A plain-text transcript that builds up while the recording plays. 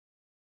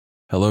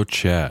Hello,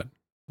 chat.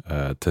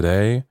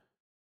 Today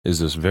is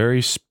this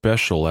very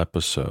special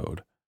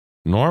episode.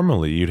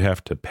 Normally, you'd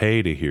have to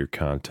pay to hear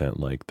content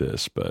like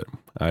this, but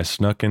I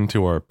snuck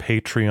into our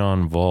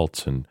Patreon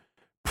vaults and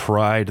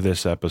pried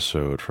this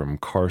episode from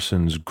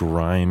Carson's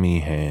grimy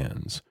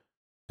hands.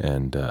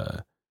 And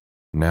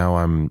now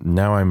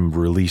I'm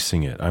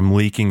releasing it. I'm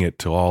leaking it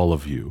to all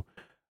of you.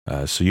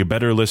 So you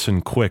better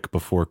listen quick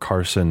before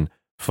Carson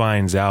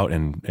finds out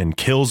and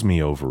kills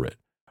me over it.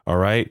 All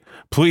right?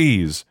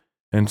 Please.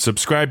 And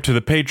subscribe to the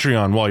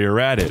Patreon while you're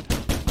at it.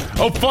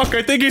 Oh, fuck,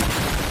 I think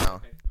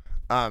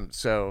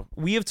So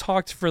we have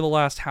talked for the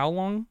last how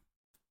long?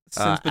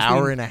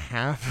 hour and a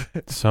half.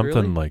 something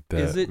Really? like that.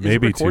 Is it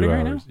Maybe 2 recording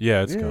right hours.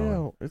 Yeah, it's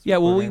going.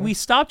 Well, we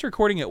stopped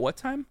recording at what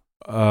time?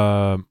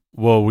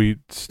 Well, we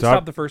Stopped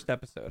stopped. the first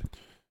episode.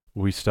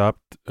 We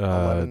stopped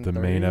the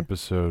main 11:30?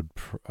 episode.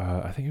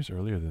 I think it was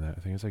earlier than that. I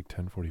think it's like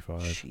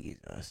 10:45. Jesus,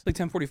 It's like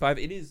 10:45.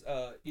 It is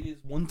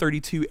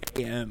 1:32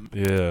 a.m.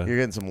 Yeah. you're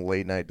getting some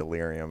late night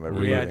delirium. Yeah,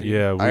 Everybody. dude.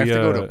 Yeah. We I have to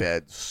go to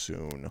bed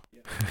soon.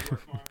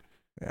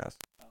 Yes.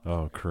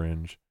 Oh,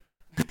 cringe.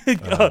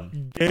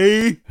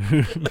 Gay.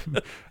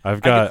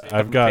 I've get got stuff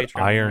on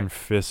Patreon, Iron right?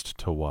 Fist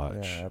to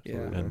watch Yeah,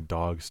 absolutely. and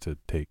dogs to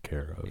take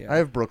care of. Yeah. I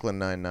have Brooklyn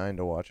Nine-Nine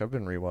to watch. I've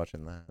been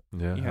rewatching that.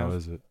 Yeah. You How have-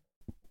 is it?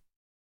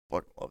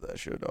 Fucking love that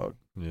show, dog.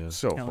 Yeah.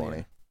 So Hell funny.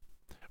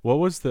 yeah. What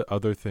was the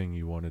other thing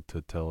you wanted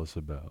to tell us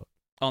about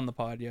On the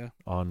pod, yeah.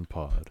 on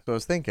pod? So I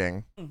was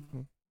thinking,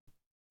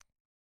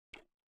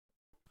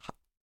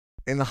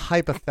 in the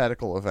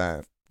hypothetical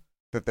event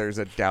that there's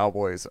a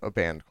Dowboys, a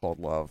band called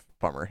Love,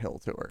 Bummer Hill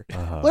tour,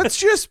 Uh-huh. let's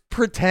just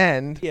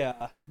pretend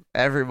Yeah.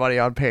 everybody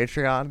on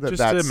Patreon that Just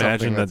that's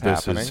imagine something that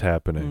that's this is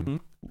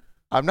happening.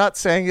 I'm not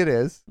saying it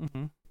is.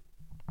 Mm-hmm.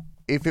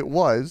 If it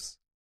was,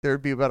 there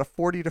would be about a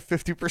 40 to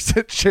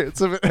 50%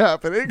 chance of it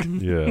happening.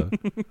 Yeah.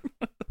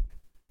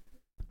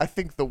 I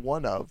think the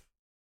one of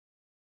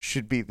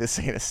should be This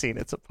Ain't a Scene,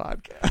 It's a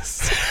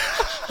Podcast.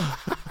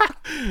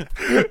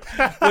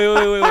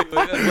 wait.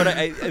 What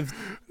I've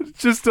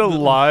Just a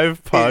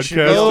live It should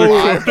be a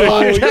podcast.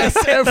 live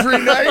podcast every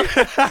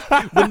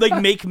night. would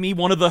like make me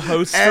one of the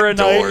hosts for a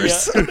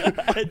Outdoors.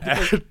 night.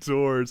 Yeah.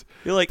 Outdoors.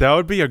 You're like, That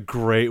would be a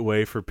great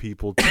way for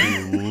people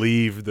to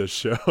leave the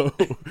show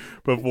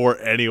before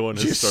anyone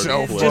has Just started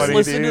so playing. just funny,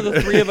 listen to dude.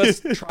 the three of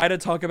us try to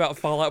talk about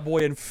Fall Out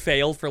Boy and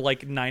fail for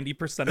like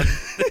 90% of the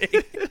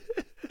thing.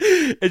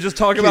 And just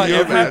talk about you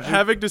every imagine?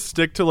 Having to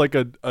stick to like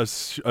a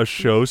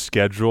show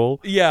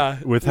schedule yeah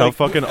with how like,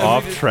 fucking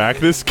off track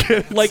this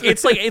gets. like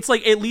it's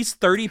like at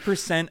least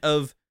 30%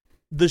 of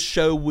the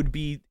show would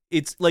be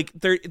it's like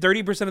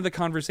 30% of the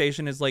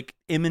conversation is like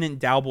imminent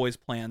Dowboys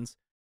plans.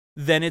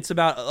 Then it's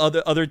about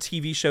other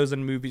TV shows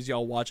and movies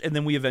y'all watch, and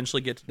then we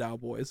eventually get to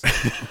Dowboys.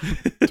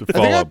 to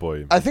Fall Out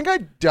Boy. I think I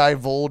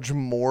divulge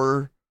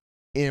more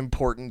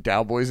important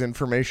Dowboys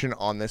information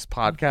on this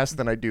podcast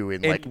than I do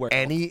in like Anywhere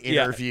any else.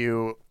 Yeah.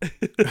 interview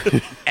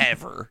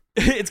ever.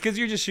 It's because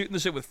you're just shooting the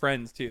shit with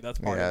friends too. That's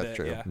part Yeah, of that's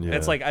it. true. Yeah. Yeah.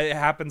 It's like it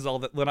happens all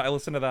that when I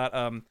listen to that.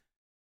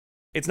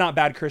 It's not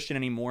Bad Christian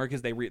anymore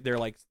because they're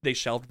like they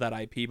shelved that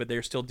IP, but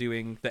they're still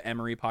doing the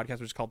Emery podcast,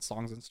 which is called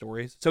Songs and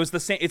Stories. So it's the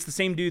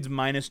same dudes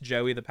minus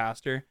Joey the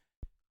pastor,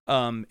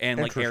 and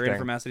like Aaron Interesting.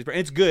 from Mass.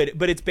 It's good,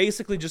 but it's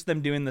basically just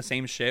them doing the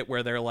same shit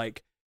where they're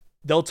like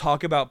they'll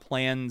talk about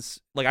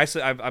plans. Like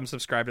I'm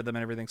subscribed to them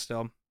and everything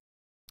still,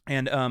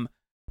 and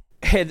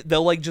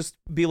they'll like just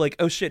be like,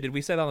 oh shit, did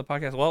we say that on the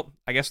podcast? Well,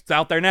 I guess it's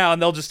out there now,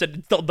 and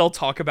they'll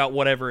talk about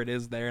whatever it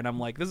is there, and I'm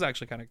like, this is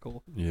actually kind of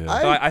cool. Yeah.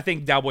 So I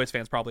think Dowboys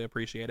fans probably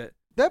appreciate it.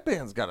 That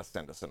band's got to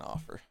send us an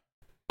offer.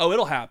 Oh,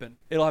 it'll happen.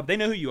 They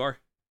know who you are.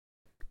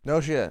 No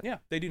shit. Yeah,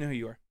 they do know who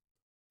you are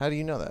How do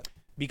you know that?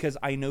 because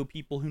I know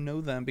people who know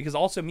them. Because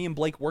also me and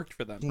Blake worked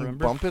for them. Can you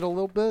Remember bump it a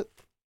little bit?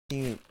 Can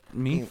you,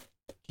 me? you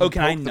Oh,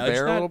 can I poke the nudge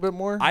bear that? a little bit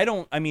more? I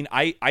don't. I mean,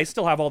 I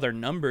still have all their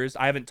numbers.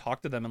 I haven't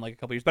talked to them in like a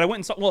couple years, but I went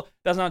and saw. Well,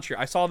 that's not true.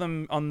 I saw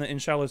them on the In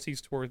Shallow Seas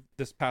tour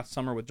this past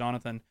summer with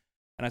Jonathan,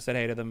 and I said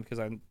hey to them because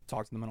I haven't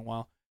talked to them in a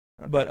while.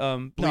 Okay. But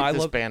Bleep no, I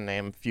this love. band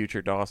name,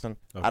 Future Dawson.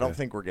 I don't Okay.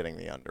 think we're getting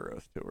the Under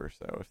Oath tour.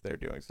 So if they're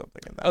doing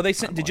something in that, Oh, they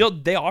sent. Did timeline- y'all?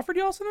 They offered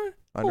y'all something?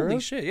 Under Holy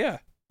Oath? shit! Yeah.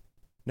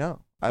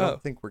 No, I Oh.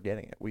 don't think we're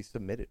getting it. We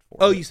submitted for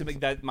Oh, it. you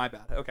submitted that. My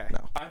bad. Okay.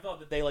 No. I thought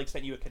that they like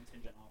sent you a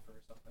contingent offer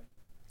or something.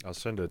 I'll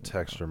send a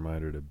text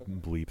reminder to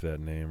bleep that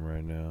name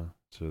right now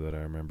so that I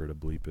remember to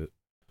bleep it.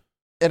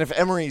 And if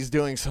Emery's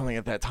doing something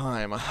at that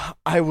time,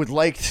 I would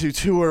like to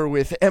tour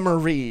with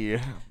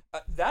Emery.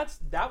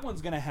 That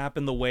one's gonna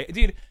happen the way,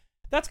 dude.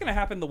 That's gonna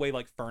happen the way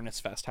like Furnace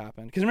Fest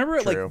happened. Because remember,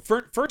 at, True.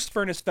 like first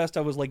Furnace Fest,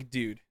 I was like,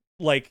 dude,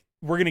 like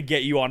we're gonna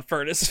get you on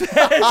Furnace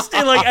Fest,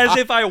 and like as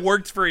if I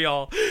worked for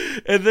y'all,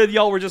 and then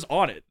y'all were just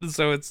on it.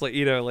 So it's like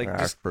like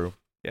just true.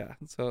 yeah.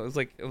 So it was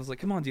like,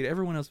 come on, dude.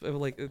 Everyone else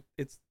like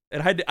it's.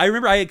 And I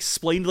remember I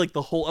explained like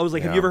the whole. I was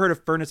like, have you Yeah. ever heard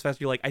of Furnace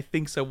Fest? You're like, I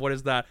think so. What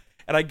is that?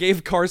 And I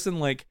gave Carson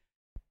like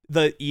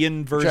the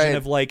Ian version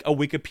of like a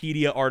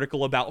Wikipedia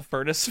article about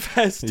Furnace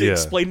Fest to Yeah.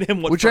 explain to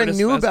him what. Which I Furnace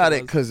knew Fest about it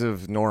was. because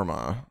of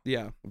Norma,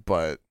 Yeah,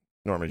 but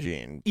Norma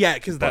Jean. yeah,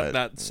 because but-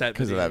 that set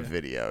because of that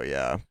video. video,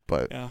 yeah.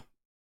 But Yeah,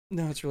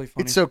 No, it's really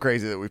funny. It's so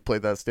crazy that we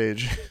played that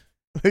stage.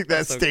 Like that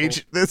That's so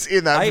stage that's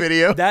in that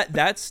video.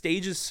 That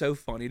stage is so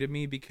funny to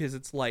me because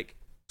it's like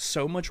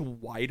so much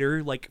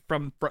wider, like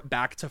from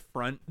back to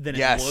front than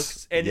Yes. it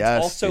looks, and Yes,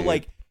 it's also dude.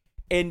 like,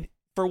 and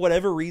for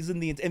whatever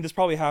reason, and this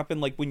probably happened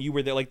like when you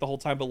were there like the whole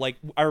time, but like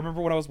I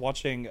remember when I was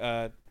watching,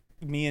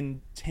 me and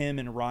Tim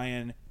and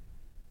Ryan,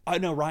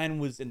 no, Ryan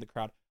was in the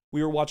crowd.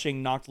 We were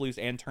watching Knocked Loose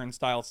and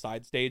Turnstile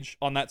side stage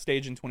on that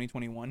stage in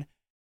 2021,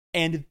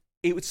 and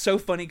it was so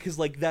funny because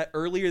like that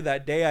earlier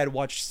that day I had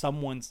watched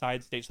someone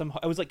side stage.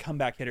 I was like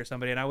Comeback Hit or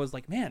somebody, and I was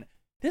like, man,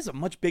 this is a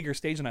much bigger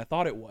stage than I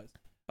thought it was.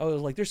 I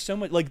was like, there's so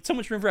much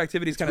room for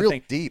activities, kind of Real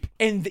thing. deep.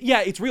 And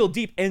yeah, it's real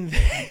deep. And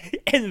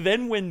and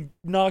then when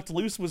Knocked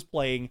Loose was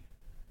playing,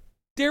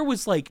 there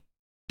was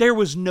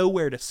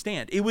nowhere to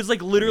stand. It was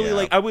like literally Yeah.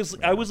 like I was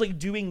like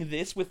doing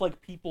this with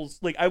like people's,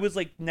 like I was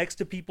like next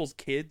to people's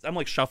kids. I'm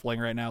like shuffling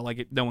right now,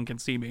 like no one can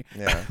see me.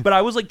 Yeah. But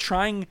I was like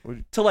trying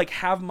to like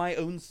have my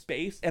own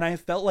space, and I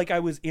felt like I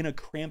was in a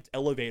cramped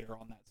elevator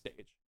on that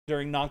stage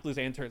during Knocked Loose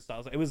and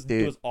Turnstiles. It was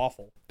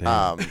awful.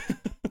 Damn.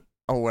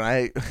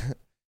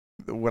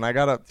 When I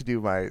got up to do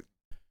my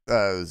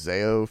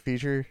Zayo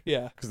feature,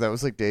 Yeah, because that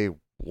was like day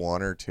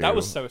 1 or 2. that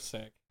was so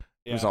sick.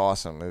 It was Yeah.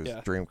 awesome. It was Yeah.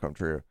 a dream come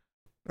true.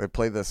 I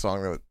played the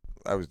song that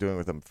I was doing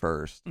with them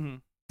first,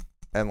 Mhm.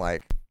 and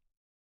like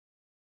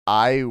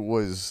I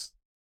was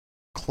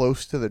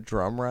close to the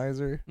drum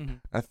riser.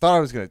 Mhm. I thought I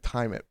was gonna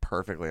time it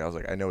perfectly. I was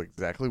like, I know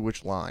exactly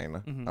which line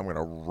Mhm. I'm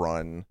gonna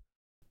run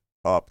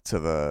up to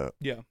the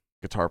Yeah.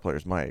 guitar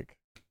player's mic,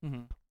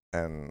 Mhm.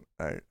 and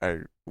I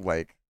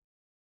like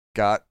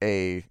got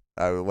I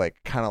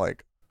like kind of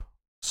like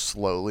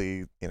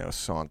slowly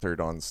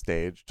sauntered on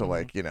stage to Mhm.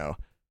 like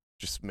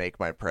just make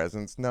my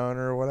presence known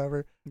or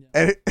whatever. Yeah.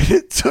 And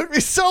it took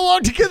me so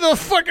long to get the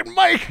fucking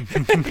mic.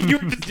 You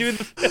were just doing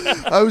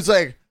this. I was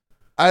like,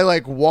 I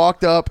like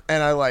walked up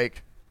and I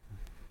like,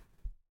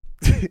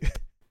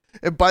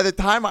 and by the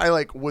time I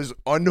like was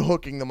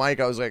unhooking the mic,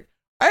 I was like,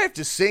 I have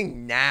to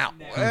sing now.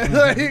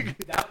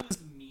 Like, That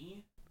was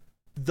me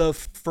the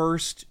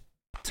first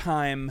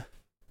time.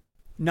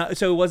 No,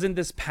 so it wasn't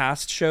this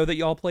past show that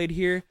y'all played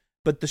here,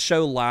 but the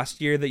show last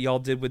year that y'all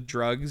did with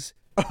drugs.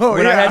 oh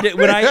When yeah, I had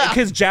to,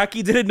 because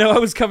Jackie didn't know I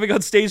was coming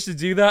on stage to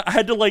do that, I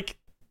had to like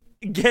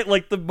get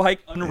like the mic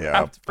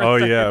unwrapped. For a Oh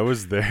second. yeah, it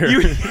was there.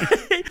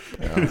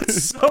 It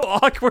was so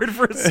awkward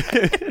for a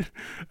second.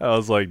 I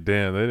was like,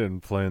 damn, they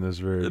didn't plan this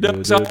very No,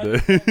 good, so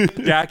did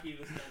they? Jackie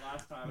was the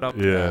last time. And I was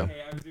like, Yeah.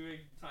 hey, I'm doing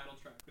title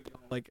track with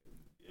y'all. Like,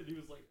 and he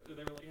was like,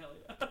 they were like,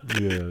 hell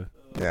yeah. Yeah.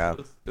 Yeah.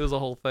 It was a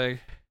whole thing.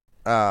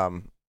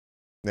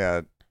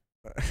 Yeah.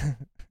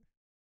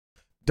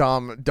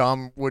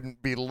 Dom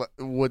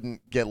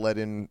wouldn't get let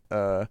in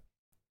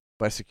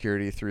by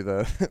security through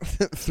the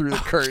through the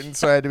curtain,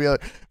 so I had to be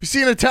like, if you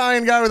see an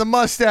Italian guy with a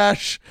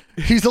mustache,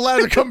 he's allowed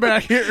to come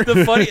back here.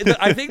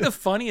 I think the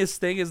funniest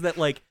thing is that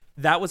like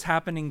that was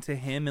happening to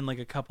him and like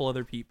a couple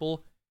other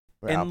people,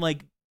 Yeah. and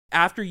like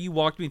after you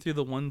walked me through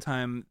the one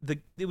time,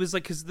 it was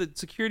like because the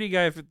security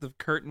guy at the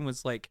curtain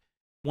was like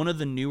one of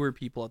the newer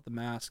people at the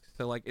mask,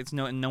 so like it's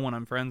no one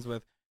I'm friends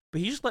with. But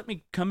he just let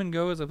me come and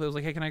go as if I was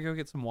like, hey, can I go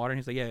get some water? And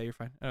he's like, yeah, you're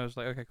fine. And I was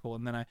like, okay, cool.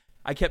 And then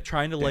I kept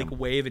trying to like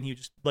wave, and he would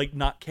just like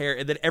not care.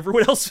 And then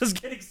everyone else was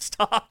getting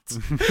stopped.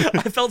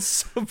 I felt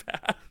so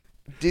bad.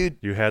 Dude,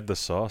 You had the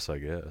sauce, I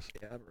guess.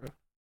 Yeah, bro.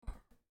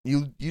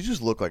 you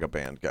just look like a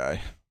band guy.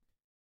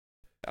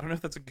 I don't know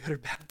if that's a good or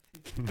bad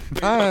thing.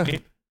 Ah,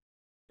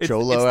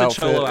 Cholo the outfit.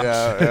 Cholo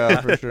outfit. Yeah,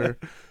 for sure.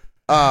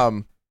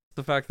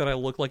 The fact that I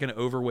look like an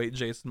overweight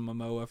Jason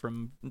Momoa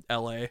from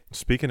LA.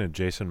 Speaking of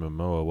Jason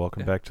Momoa,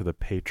 welcome back to the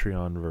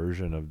Patreon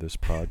version of this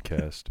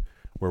podcast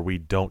where we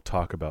don't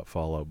talk about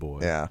Fall Out Boy.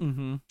 Yeah.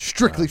 Mm-hmm.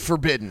 Strictly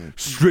forbidden.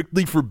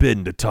 Strictly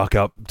forbidden to talk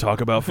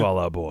about Fall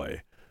Out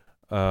Boy.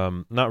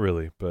 Not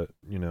really, but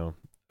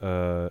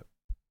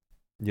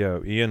yeah,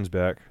 Ian's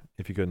back.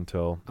 If you couldn't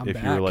tell, I'm if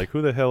you were back. like,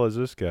 who the hell is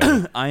this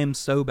guy? I am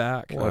so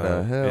back. What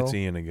the hell? It's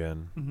Ian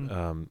again.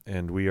 Mhm.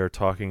 And we are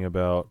talking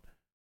about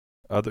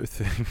other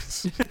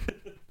things.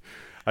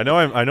 I know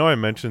I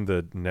mentioned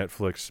the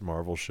Netflix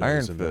Marvel shows Iron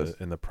in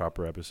Fist. the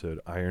proper episode,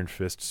 Iron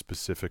Fist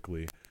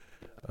specifically.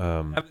 I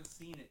haven't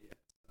seen it yet.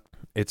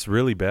 It's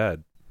really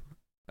bad.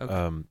 Okay.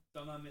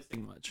 So I'm not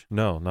missing much.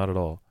 No, not at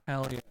all.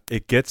 Hell yeah.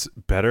 It gets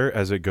better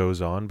as it goes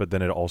on, but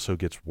then it also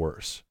gets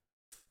worse.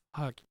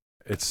 Fuck.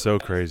 It's so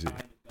crazy.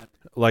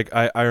 Like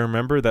I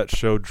remember that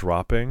show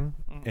dropping,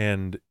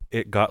 and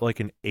it got like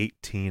an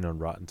 18 on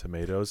Rotten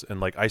Tomatoes, and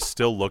like I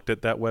still looked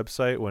at that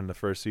website when the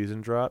first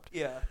season dropped.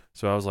 Yeah.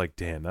 So I was like,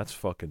 damn, that's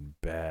fucking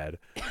bad.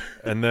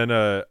 And then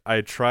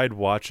I tried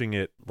watching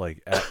it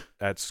like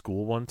at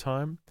school one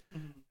time,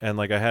 and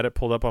like I had it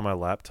pulled up on my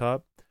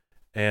laptop,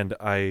 and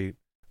I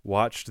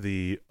watched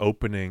the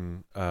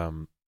opening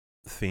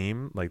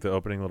theme, like the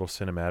opening little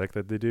cinematic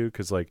that they do,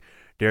 because like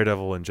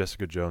Daredevil and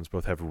Jessica Jones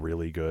both have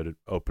really good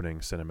opening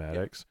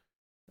cinematics.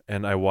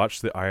 And I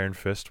watched the Iron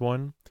Fist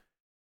one,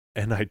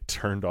 and I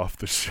turned off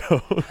the show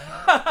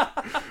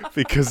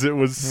because it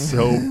was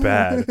so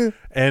bad.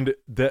 And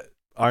that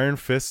Iron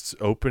Fist's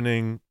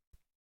opening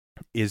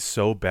is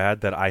so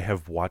bad that I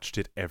have watched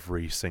it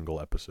every single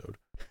episode.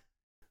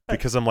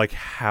 Because I'm like,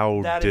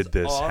 how That is did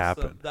this awesome.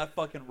 happen? That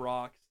fucking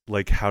rocks.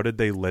 Like, how did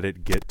they let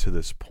it get to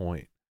this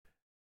point?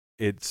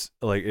 It's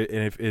like,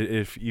 and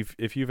if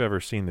you've ever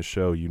seen the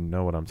show, you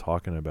know what I'm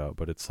talking about.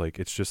 But it's like,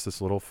 it's just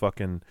this little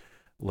fucking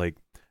like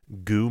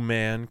goo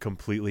man,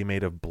 completely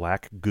made of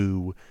black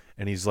goo,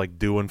 and he's like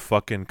doing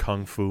fucking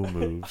kung fu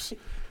moves.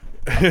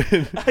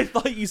 I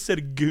thought you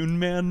said Goon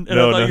Man, and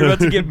No, I thought no. you were about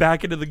to get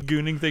back into the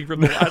gooning thing from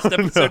the last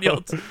episode.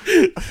 No.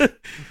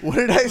 What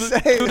did I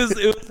say? It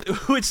was,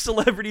 which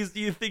celebrities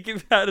do you think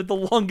have had the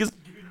longest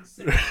goon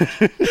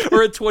sentence?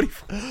 Or at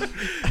 24?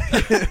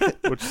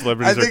 Which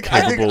celebrities I think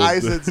capable I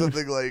of said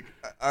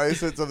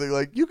something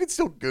like you can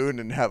still goon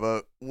and have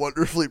a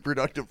wonderfully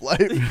productive life.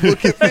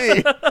 Look at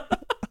me.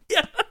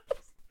 Yeah.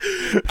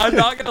 I'm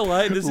not gonna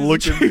lie, this is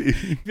Look at true. me.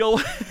 If y'all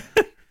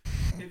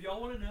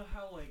want to know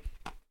how like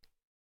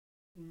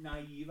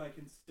naive I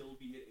can still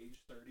be at age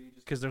 30,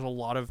 just because there's a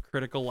lot of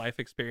critical life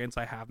experience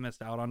I have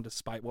missed out on,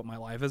 despite what my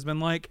life has been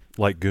like.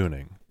 Like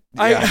gooning.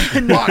 Yeah.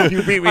 Fuck,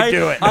 you beat me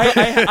to it.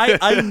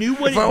 I knew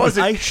what If I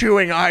wasn't I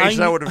chewing ice,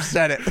 I knew- would have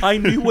said it. I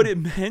knew what it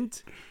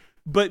meant,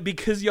 but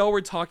because y'all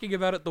were talking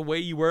about it the way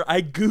you were,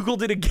 I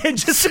Googled it again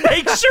just to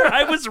make sure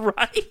I was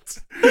right.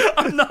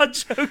 I'm not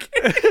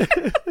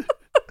joking.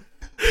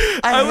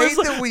 I was hate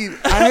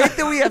like-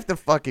 that we have to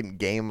fucking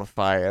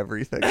gamify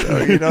everything,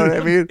 though. You know what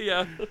I mean?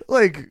 Yeah.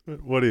 Like,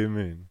 What do you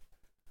mean?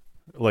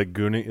 Like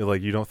gooning?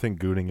 Like you don't think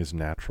gooning is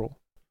natural?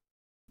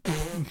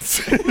 This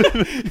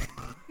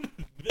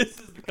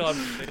is the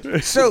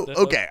conversation. so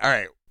okay, all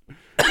right.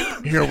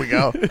 Here we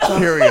go.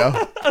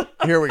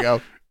 Here we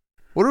go.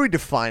 What are we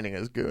defining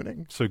as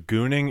gooning? So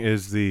gooning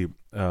is the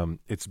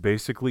it's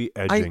basically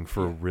edging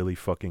for a really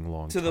fucking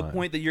long To time. the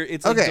point that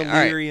it's Okay, like all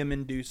right. delirium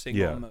inducing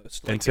Yeah.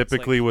 almost. And Like, it's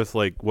typically like, with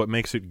like what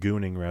makes it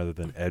gooning rather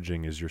than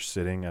edging is you're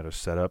sitting at a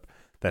setup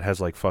that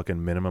has like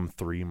fucking minimum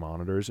 3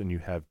 monitors and you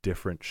have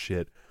different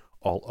shit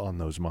all on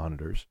those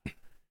monitors.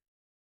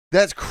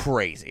 That's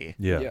crazy.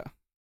 Yeah.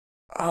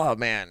 Oh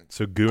man.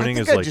 So I gooning think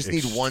is I like just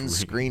need one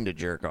extreme. screen to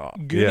jerk off.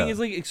 Gooning Yeah. is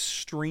like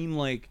extreme,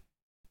 like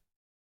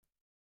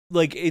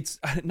it's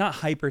not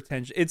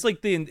hypertension. It's like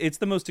it's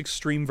the most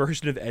extreme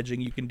version of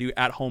edging you can do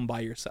at home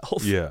by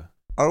yourself. Yeah.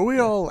 Are we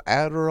all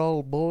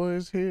Adderall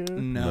boys here?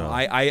 No, No.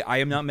 I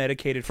am not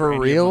medicated For for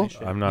any real? Of my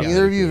shit. I'm not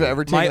Neither of you have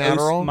ever my taken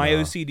Adderall? my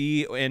No.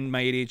 OCD and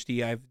my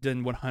ADHD. I've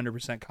done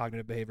 100%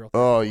 cognitive behavioral.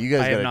 Oh, you I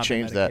guys have gotta not been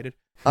change that. medicated.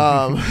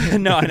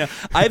 No, I know.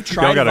 I've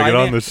tried. Y'all gotta get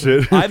on this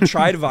shit. I've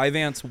tried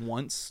Vyvanse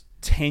once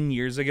 10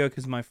 years ago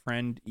because my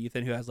friend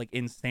Ethan, who has like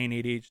insane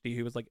ADHD,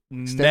 who was like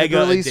Extended mega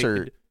release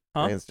addicted.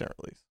 or Huh? instant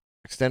release?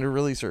 Extended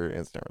release or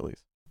instant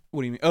release?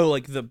 What do you mean? Oh,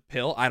 like the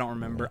pill? I don't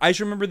remember. I just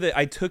remember that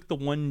I took the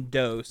one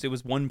dose. It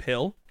was one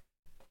pill.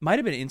 Might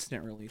have been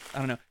instant release. I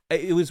don't know.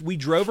 It was. We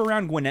drove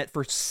around Gwinnett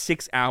for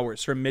 6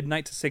 hours from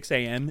midnight to 6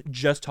 a.m.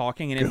 just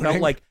talking, and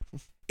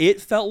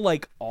it felt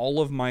like all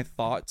of my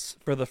thoughts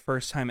for the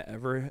first time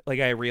ever. Like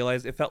I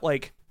realized it felt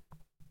like,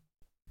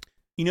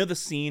 you know, the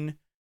scene,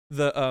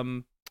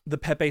 the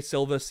Pepe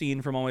Silva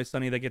scene from Always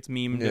Sunny that gets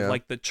memed Yeah. of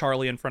like the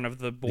Charlie in front of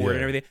the board and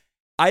Yeah. everything.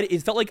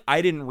 It felt like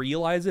I didn't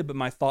realize it, but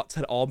my thoughts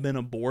had all been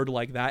aboard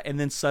like that, and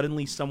then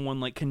suddenly someone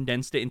like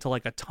condensed it into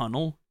like a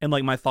tunnel, and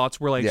like my thoughts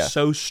were like Yeah.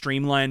 so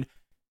streamlined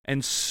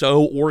and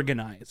so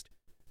organized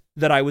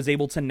that I was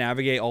able to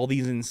navigate all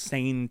these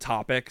insane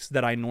topics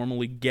that I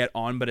normally get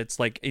on, but it's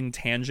like in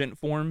tangent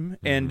form,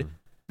 and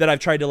that I've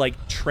tried to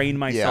like train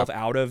myself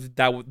out of.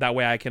 That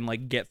way I can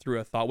like get through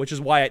a thought, which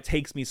is why it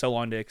takes me so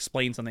long to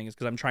explain something, is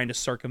because I'm trying to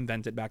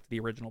circumvent it back to the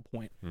original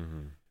point.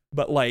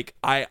 But like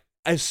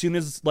as soon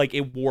as like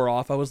it wore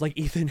off, I was like,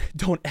 Ethan,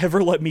 don't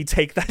ever let me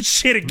take that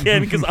shit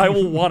again, because I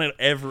will want it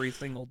every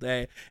single day.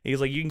 And he's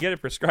like, you can get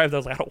it prescribed. I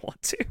was like, I don't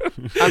want to.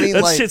 I mean,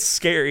 that like, shit's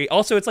scary.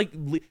 Also, it's like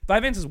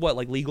Vyvanse is what,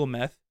 like legal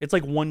meth? It's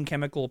like one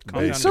chemical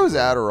compound. so is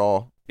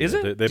Adderall. Is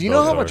it? They Do you know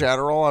both how are. much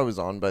Adderall I was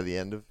on by the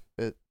end of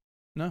it?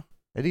 No. I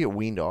had to get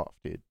weaned off,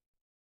 dude.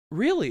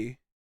 Really?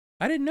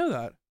 I didn't know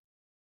that.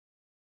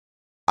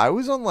 I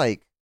was on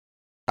like,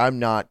 I'm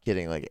not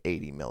kidding, like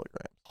 80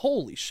 milligrams.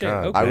 Holy shit.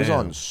 God, Okay. I was Damn.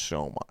 on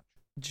so much.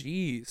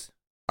 Jeez.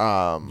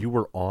 You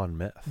were on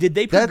meth. Did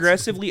they That's-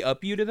 progressively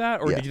up you to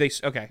that, or Yeah. did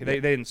they? Okay, they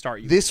didn't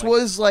start you. This like,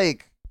 was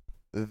like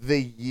the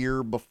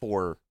year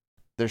before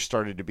there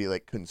started to be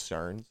like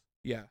concerns.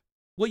 yeah.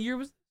 What year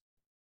was?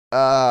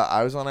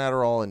 I was on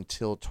Adderall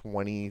until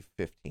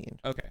 2015.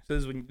 Okay, so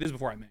this is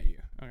before I met you.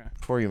 Okay.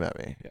 Before you met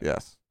me, Yeah.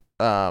 yes.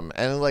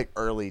 And like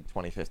early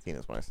 2015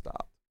 is when I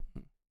stopped.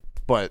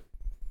 But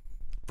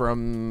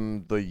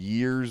from the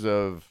years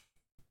of,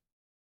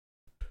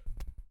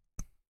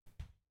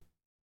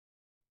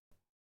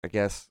 I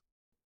guess,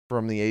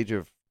 from the age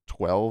of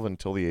 12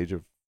 until the age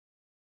of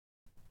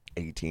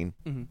 18,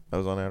 Mhm. I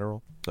was on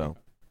Adderall. So,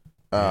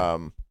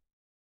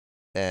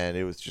 and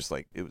it was just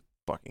like, it was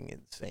fucking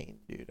insane,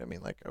 dude. I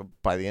mean, like,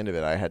 by the end of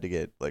it, I had to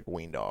get like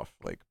weaned off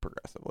like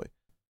progressively.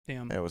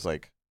 Damn. And it was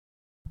like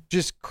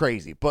just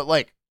crazy. But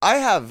like I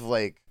have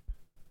like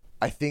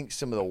I think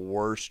some of the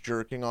worst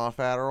jerking off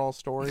Adderall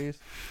stories.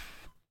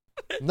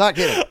 Not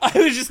kidding. I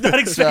was just not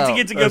expecting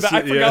it to go back.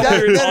 I forgot yeah.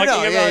 what we were No, talking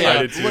no, about. yeah.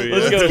 I did too, Let's yeah.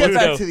 Let's go. get Let's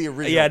back go. to the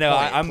original. Yeah, no,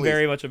 point, I'm please.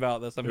 very much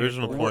about this. I'm The here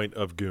original for it. point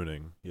of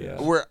gooning. Yes.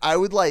 Yeah. Where I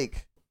would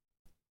like,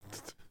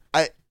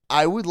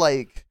 I would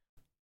like,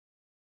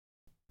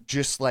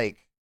 just like,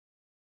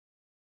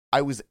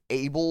 I was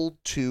able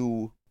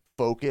to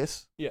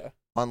focus Yeah.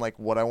 on like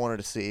what I wanted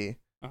to see,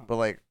 Uh-huh. but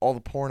like all the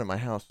porn in my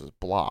house was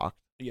blocked,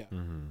 Yeah.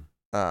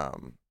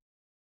 Mm-hmm.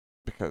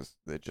 because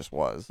it just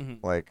was Mhm.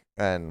 like,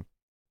 and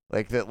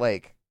like that,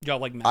 like Y'all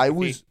like I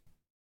McAfee.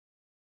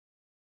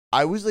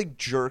 was like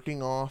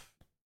jerking off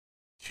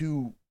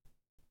to,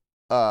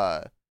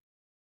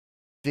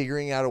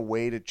 figuring out a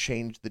way to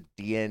change the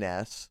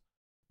DNS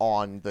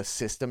on the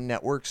system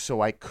network so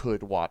I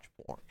could watch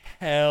porn.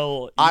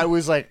 Hell. I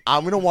was like,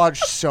 I'm gonna watch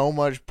so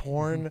much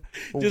porn.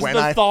 just when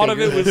the I thought of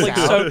it figure was this like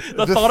out.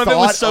 so. The thought of it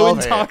was so of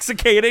it,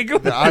 intoxicating.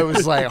 that I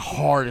was like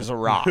hard as a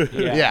rock.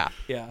 Yeah. Yeah.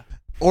 Yeah.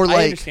 Or I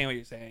like, understand what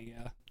you're saying.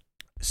 Yeah.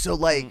 so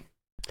like,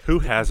 Who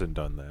hasn't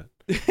done that?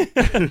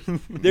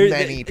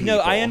 Many No,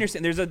 I people.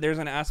 understand. There's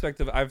an aspect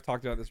of I've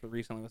talked about this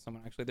recently with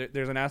someone actually.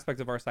 There's an aspect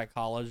of our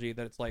psychology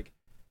that it's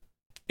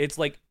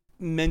like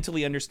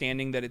mentally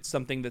understanding that it's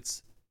something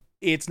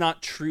it's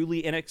not truly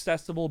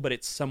inaccessible, but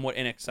it's somewhat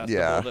inaccessible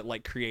Yeah. that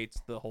like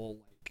creates the whole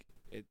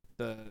like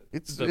the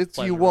it's the you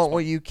pleasure want response.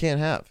 what you can't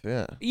have.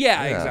 Yeah.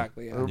 Yeah,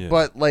 exactly. Yeah. Yeah.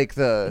 But like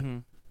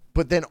Mhm.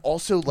 but then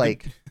also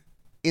like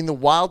in the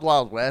wild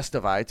west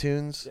of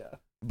iTunes Yeah.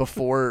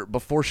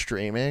 before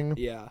streaming,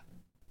 Yeah.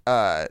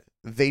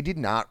 they did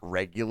not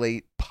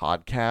regulate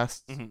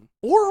podcasts Mhm.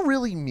 or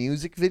really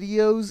music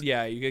videos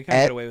Yeah, you could kind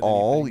of at get away with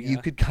all. anything, You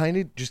yeah. could kind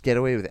of just get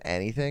away with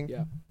anything.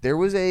 Yeah. There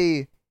was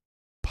a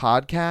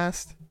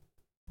podcast.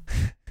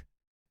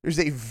 There's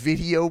a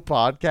video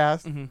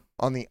podcast Mhm.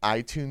 on the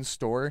iTunes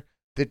store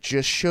that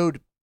just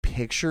showed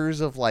pictures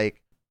of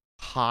like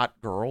hot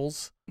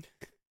girls.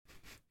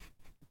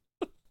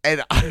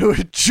 And I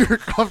would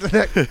jerk off to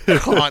that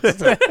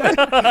constantly.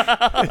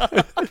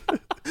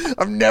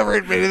 I've never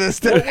admitted this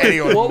to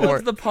anyone What before.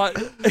 was the pot?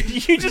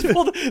 You just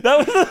pulled that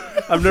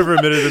was. I've never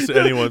admitted this to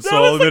anyone, so That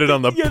I'll was admit it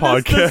on the yeah,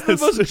 podcast.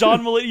 That's the most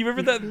John Mulaney. You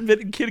remember that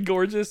bit in Kid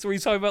Gorgeous where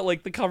he's talking about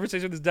like the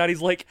conversation with his dad?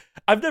 He's like,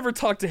 I've never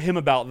talked to him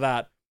about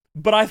that,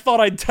 but I thought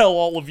I'd tell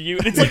all of you.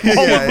 And it's like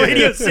all Yeah, of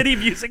Radio yeah. City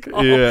Music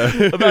Hall Yeah.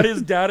 about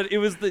his dad. It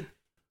was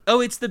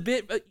it's the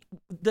bit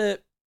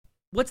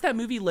what's that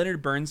movie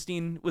Leonard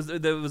Bernstein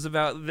that was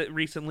about that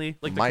recently?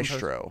 Like the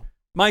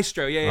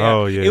Maestro. Yeah.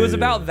 Oh, yeah, It was yeah,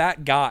 about yeah.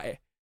 that guy.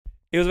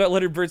 It was about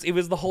Leonard Bernstein. It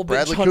was the whole bit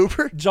Bradley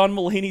Cooper? John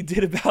Mulaney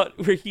did about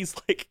where he's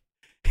like,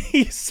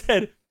 he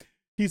said,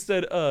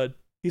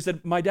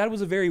 my dad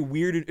was a very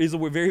weird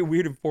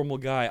and formal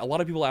guy. A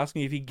lot of people ask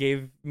me if he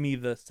gave me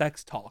the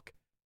sex talk.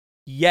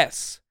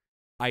 Yes,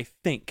 I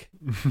think.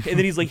 And then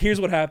he's like,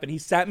 here's what happened. He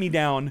sat me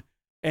down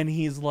and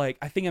he's like,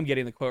 I think I'm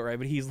getting the quote right,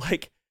 but he's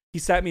like, he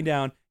sat me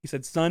down. He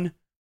said, son,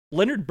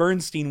 Leonard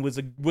Bernstein was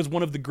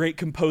one of the great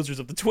composers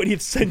of the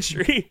 20th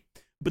century,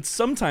 but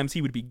sometimes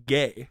he would be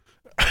gay.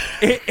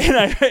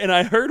 And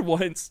I heard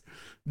once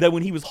that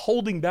when he was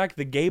holding back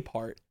the gay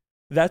part,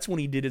 that's when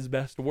he did his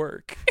best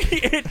work.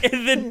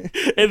 and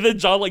then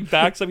John like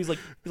backs up. He's like,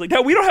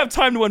 no, we don't have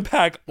time to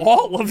unpack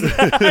all of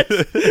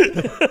that.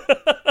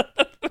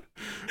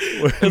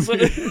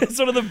 It's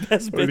one of the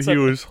best When bits. he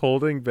was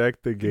holding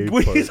back the gay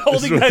When part. he's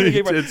holding is back when the he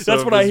gay part. did That's some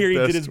when of I hear he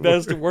did his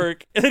best work.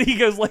 work. And then he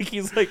goes like,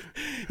 he's like,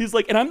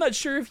 and I'm not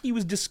sure if he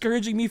was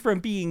discouraging me from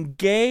being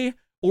gay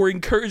or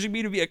encouraging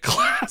me to be a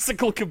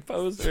classical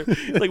composer.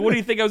 Like, what do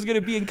you think I was going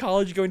to be in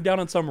college, going down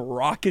on some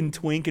rockin'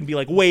 twink and be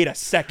like, wait a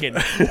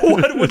second,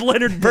 what would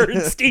Leonard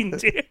Bernstein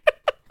do?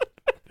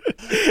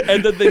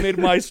 And then they made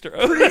Maestro.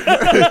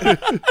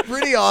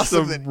 Pretty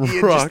awesome that Some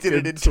Ian just did an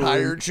rockin'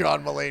 entire twink.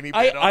 John Mulaney bit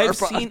on our I've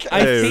seen. podcast. I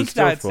Hey, it think was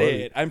so that's funny.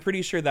 it. I'm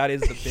pretty sure that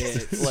is the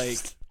bit. Like,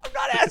 I'm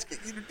not asking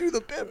you to do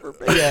the bit for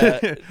me.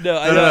 yeah,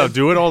 No,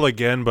 do it all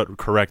again, but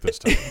correct this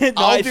time. No,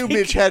 I'll I do think-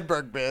 Mitch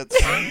Hedberg bits.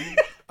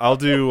 I'll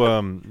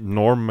do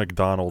Norm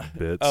Macdonald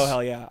bits. Oh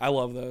hell yeah, I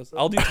love those.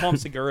 I'll do Tom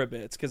Segura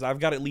bits because I've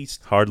got at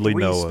least Hardly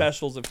 3 Noah.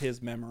 specials of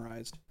his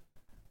memorized.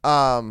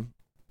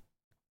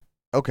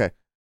 Okay.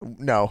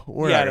 No,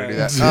 we're Yeah, not gonna no, do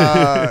no.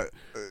 that.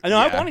 I know.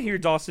 I yeah. want to hear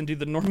Dawson do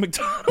the Norm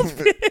Macdonald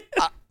bit.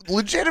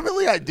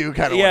 Legitimately, I do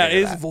kind of. Yeah,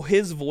 want to do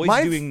his voice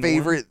My doing Norm.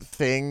 favorite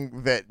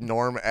thing that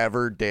Norm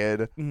ever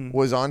did Mhm.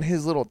 was on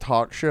his little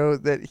talk show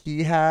that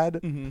he had.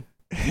 Mhm,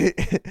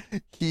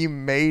 He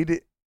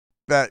made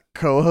that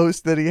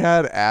co-host that he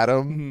had,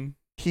 Adam. mhm.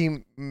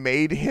 He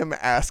made him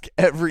ask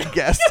every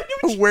guest,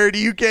 "Where do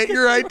you get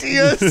your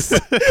ideas?"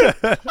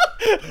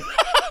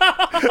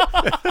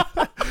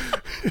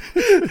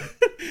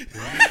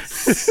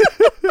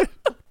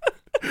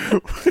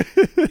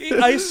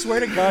 I swear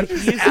to God,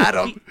 he is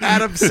Adam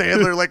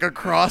Sandler, like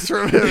across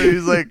from him,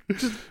 he's like,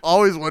 "Just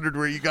always wondered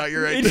where you got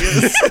your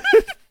ideas."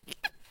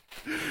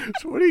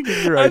 So what do you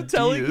get your I'm ideas?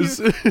 telling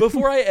you,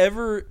 before I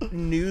ever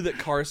knew that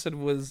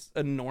Carson was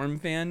a Norm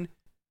fan,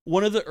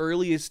 one of the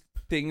earliest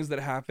things that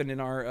happened in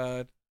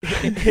our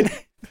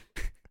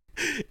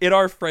in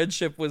our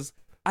friendship was,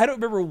 I don't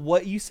remember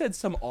what you said,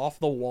 some off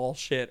the wall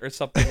shit or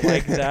something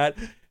like that.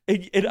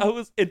 And I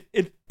was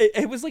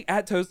it was like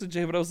at Toasted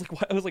Jay, but I was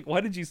like,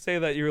 why did you say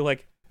that? You're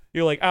like,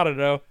 I don't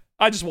know.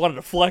 I just wanted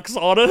to flex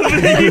on it,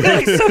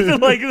 like something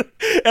like that.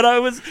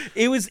 And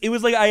it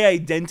was like I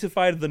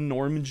identified the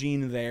Norma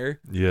Jean there,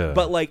 Yeah.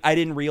 but like I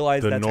didn't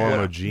realize The that's Norma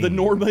what, Jean. the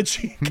Norma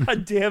Jean.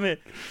 God damn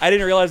it! I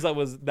didn't realize that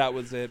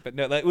was it. But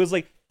no, that was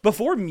like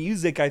before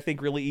music. I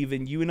think really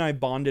even you and I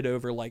bonded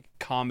over like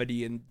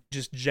comedy and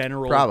just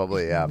general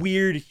Probably, yeah.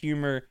 weird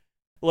humor.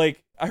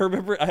 Like I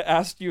remember I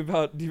asked you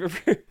about. Do you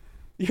remember?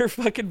 Your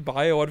fucking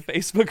bio on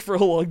Facebook for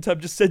a long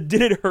time just said,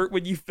 "Did it hurt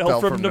when you fell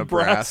from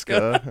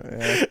Nebraska?"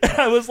 Yeah. And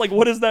I was like,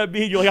 "What does that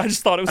mean?" You're like, "I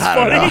just thought it was I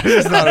don't funny." know. I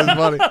just thought it was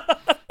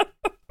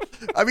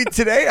funny. I mean,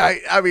 today,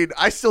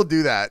 I still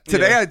do that.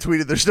 Today, Yeah. I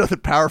tweeted, "There's nothing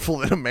powerful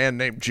than a man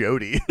named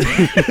Jody,"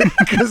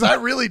 because I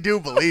really do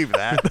believe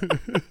that.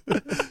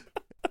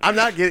 I'm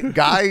not getting.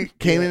 Guy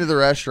came into the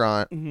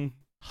restaurant, Mhm.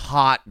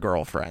 hot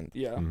girlfriend,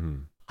 Yeah.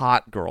 Mhm.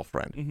 hot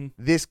girlfriend. Mhm.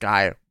 This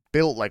guy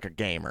built like a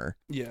gamer.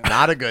 Yeah.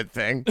 Not a good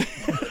thing.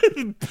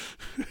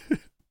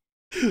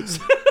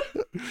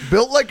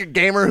 Built like a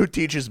gamer who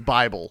teaches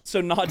Bible.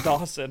 So not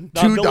Dawson.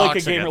 Not Two built like a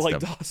docs gamer against like him.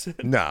 Dawson.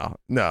 No.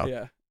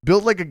 Yeah.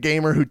 Built like a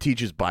gamer who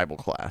teaches Bible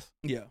class.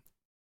 Yeah.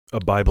 A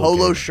Bible Polo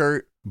gamer.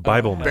 shirt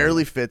Bible Oh, man.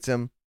 barely fits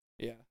him.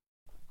 Yeah.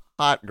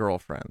 Hot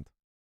girlfriend.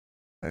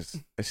 I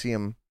see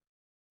him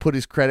put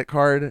his credit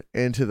card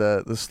into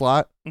the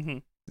slot. Mm-hmm.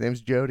 His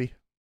name's Jody.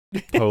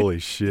 Holy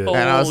shit. Oh.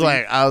 And I was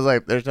Holy-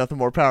 like, there's nothing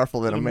more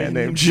powerful than a man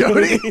named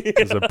Jody.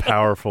 He's a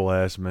powerful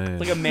ass man.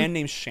 Like a man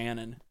named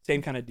Shannon.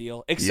 Same kind of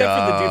deal. Except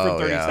for the dude from Yo,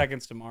 30 yeah.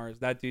 Seconds to Mars.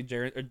 That dude,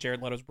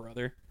 Jared Leto's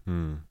brother.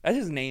 Hmm. That's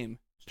his name.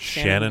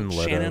 Shannon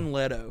Leto. Shannon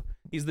Leto.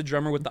 He's the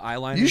drummer with the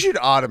eyeliner. You should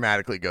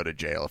automatically go to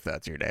jail if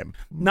that's your name.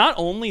 Not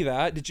only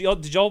that, did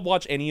y'all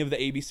watch any of the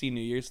ABC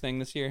New Year's thing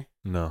this year?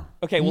 No.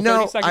 Okay, well,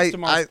 No, 30 Seconds to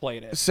Mars I-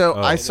 played it. So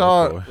Oh, I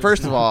saw, boy.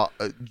 first of all,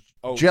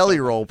 Oh, Jelly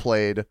so- Roll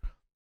played,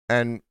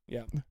 and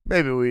Yeah.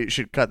 maybe we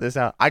should cut this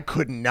out. I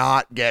could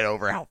not get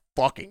over how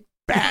fucking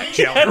bad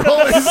Jelly Roll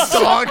is,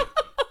 dog.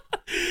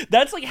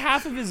 That's like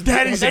half of his.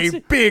 That is that's a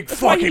big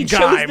that's why he fucking chose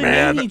guy, the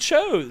man. name he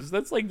chose.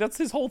 That's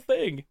his whole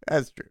thing.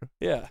 That's true.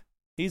 Yeah,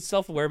 he's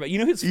self-aware, but you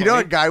know who's You know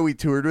what guy we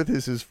toured with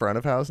is his front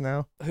of house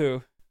now?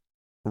 who?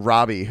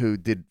 Robbie, who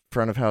did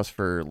front of house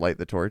for Light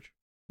the Torch.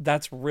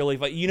 That's really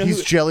funny. You know He's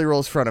who? Jelly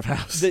Roll's front of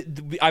house.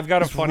 I've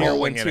got a He's funnier one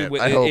rolling in too.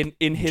 it, I hope.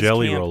 In his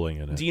Jelly camp. rolling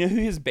in it. Do you know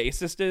who his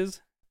bassist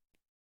is?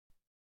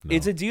 No.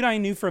 It's a dude I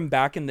knew from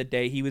back in the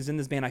day. He was in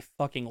this band I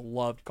fucking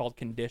loved called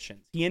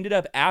Conditions. He ended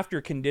up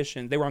after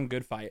Conditions. They were on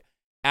Good Fight.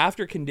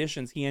 After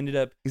Conditions, he ended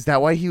up Is that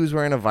why he was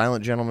wearing a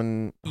Violent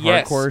Gentleman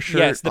yes, hardcore shirt?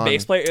 yes, the on-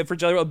 bass player for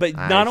Jelly Roll. But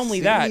I not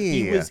only that,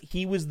 see.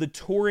 he was the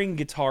touring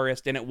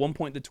guitarist, and at one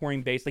point the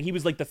touring bass, like he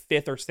was like the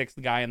fifth or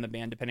sixth guy in the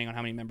band, depending on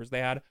how many members they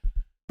had.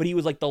 But he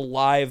was like the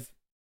live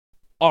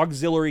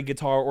auxiliary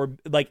guitar, or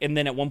like, and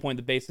then at one point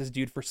the bassist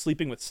dude for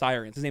Sleeping with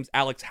Sirens. His name's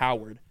Alex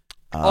Howard.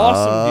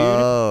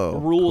 Awesome,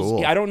 dude. Rules.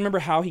 Cool. I don't remember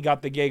how he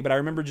got the gig, but I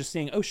remember just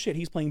seeing, oh shit,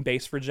 he's playing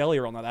bass for Jelly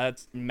Roll now.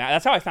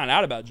 That's how I found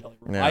out about Jelly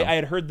Roll. Yeah. I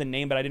had heard the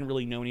name, but I didn't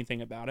really know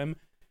anything about him.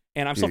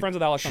 And I'm still Dude, friends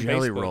with Alex on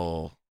Jelly Facebook.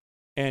 Roll.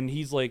 And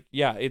he's like,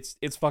 yeah, it's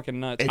fucking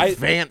nuts.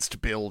 Advanced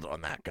build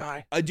on that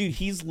guy. Dude,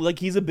 he's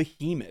a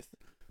behemoth.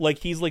 Like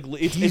he's like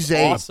it's He's it's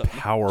a awesome.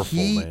 Powerful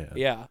He- man.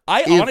 Yeah,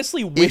 I If-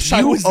 honestly wish I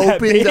you was that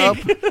opened big. up-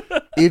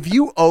 If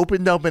you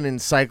opened up an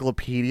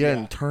encyclopedia Yeah.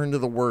 and turned to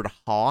the word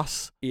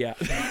Hoss, Yeah.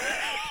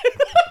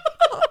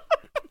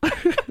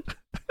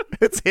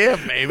 it's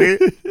him, baby.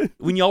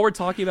 When y'all were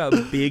talking about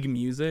big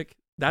music,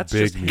 that's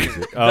Big just him.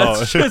 music.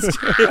 That's Oh. just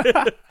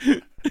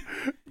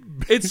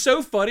It's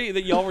so funny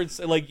that y'all were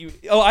like you.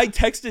 Oh, I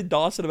texted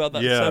Dawson about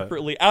that Yeah.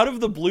 separately. Out of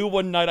the blue,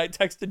 one night I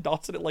texted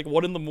Dawson at like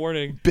 1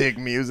 a.m. Big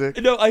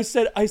music. No, I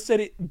said,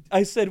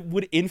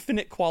 would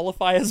Infinite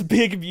qualify as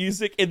big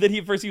music? And then he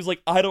was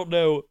like, I don't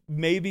know,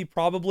 maybe,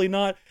 probably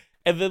not.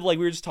 And then like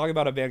we were just talking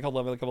about a band called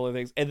Love and a couple of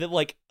things. And then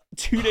like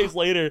 2 days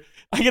later,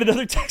 I get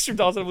another text from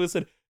Dawson who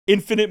said,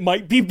 Infinite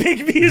might be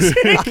big music.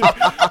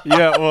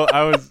 Yeah, well,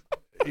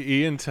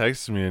 Ian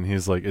texted me and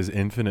he's like, "Is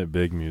Infinite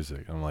big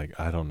music?" I'm like,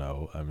 "I don't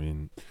know. I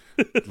mean,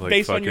 like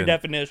Based on your fucking-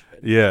 definition.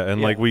 Yeah,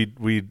 and Yeah. like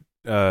we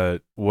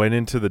went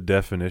into the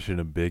definition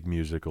of big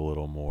music a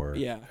little more.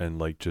 Yeah. And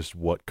like just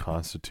what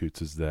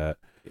constitutes as that.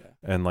 Yeah.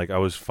 And like I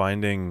was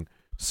finding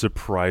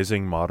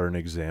surprising modern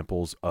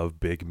examples of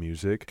big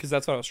music. Because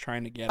that's what I was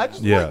trying to get I at.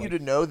 just Yeah. want you to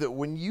know that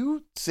when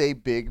you say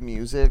big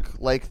music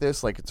like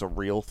this, like it's a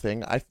real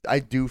thing, I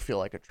do feel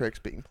like a trick's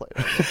being played.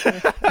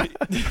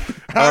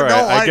 All right,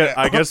 I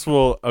I guess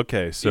we'll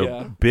okay. So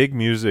Yeah. big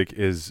music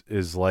is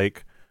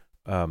like,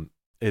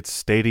 it's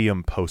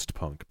stadium post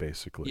punk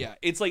basically. Yeah,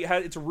 it's like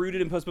it's rooted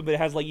in post, but it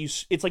has like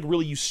it's like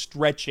really you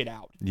stretch it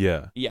out.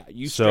 Yeah. Yeah,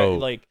 you So- stretch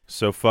like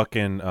So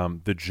fucking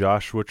the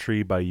Joshua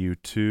Tree by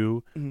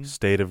U2, Mhm.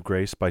 State of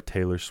Grace by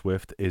Taylor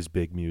Swift is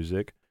big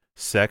music.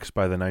 Sex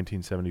by the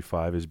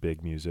 1975 is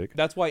big music.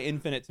 that's why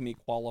Infinite to me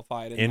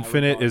qualified. In that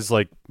Infinite regard. is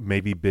like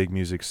maybe big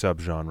music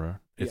subgenre.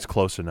 It's Yeah.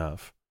 close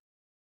enough.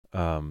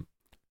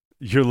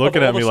 You're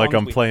looking all at the me like songs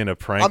I'm we- playing a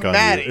prank I'm on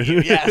mad you. at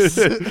you, yes.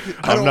 I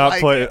I'm don't not like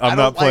playing. it. I I'm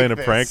don't not playing like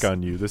a prank this.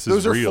 on you. This Those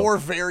is are real. 4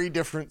 very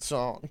different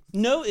songs.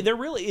 No, they're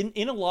really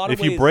in a lot of If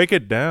ways. you break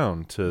it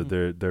down to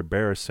their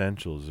bare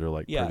essentials, they're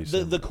like yeah, pretty the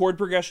similar. chord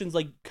progression's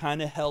like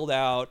kind of held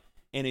out,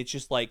 and it's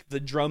just like the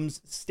drums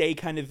stay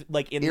kind of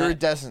like in that.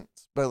 Iridescence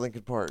by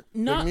Linkin Park.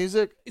 Not- Good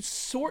music.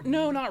 It's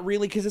no, not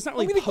really, because it's not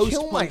I'm really gonna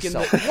kill post-punk.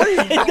 myself. The, What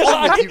is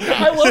wrong with you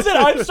guys? I love that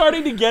I'm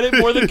starting to get it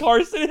more than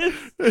Carson is.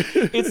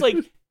 It's like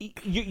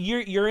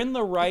you're in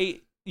the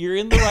right. You're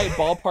in the right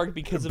ballpark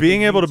because of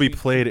Being the able to be YouTube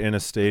played in a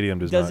stadium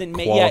doesn't not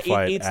make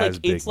qualify it's as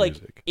like big it's like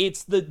music.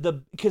 it's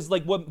the because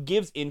like what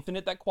gives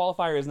Infinite that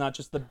qualifier is not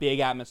just the big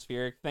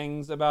atmospheric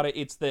things about it.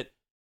 It's that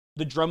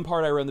the drum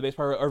part I wrote and the bass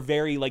part are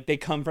very like they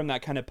come from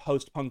that kind of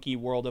post-punky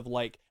world of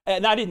like,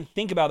 and I didn't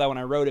think about that when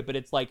I wrote it, but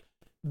it's like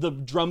the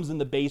drums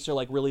and the bass are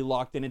like really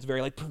locked in. It's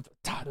very like, you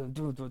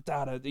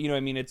know what I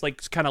mean? It's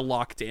like kind of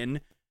locked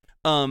in.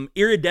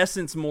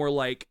 Iridescence more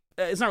like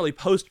it's not really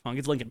post-punk.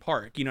 It's Linkin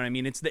Park. You know what I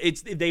mean? It's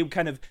they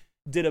kind of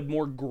did a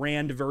more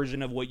grand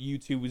version of what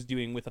U2 was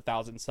doing with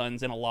 1,000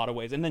 Suns in a lot of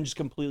ways, and then just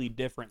completely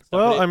different stuff.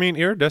 Well, But I mean,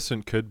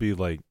 Iridescent could be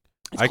like.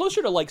 it's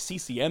closer to like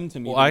CCM to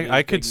me. Well, than it is I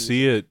big could music.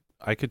 see it.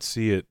 I could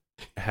see it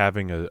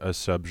having a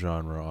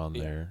subgenre on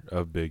Yeah. there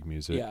of big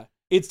music. Yeah,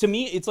 it's to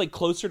me, it's like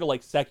closer to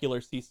like secular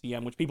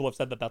CCM, which people have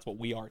said that that's what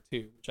we are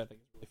too, which I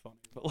think is really funny.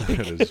 But like,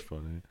 That is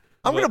funny.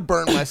 I'm gonna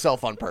burn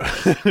myself on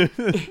purpose.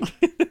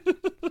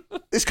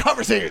 This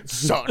conversation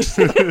sucks.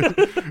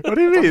 What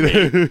do you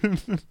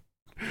mean?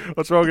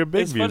 What's wrong with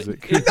big It's funny-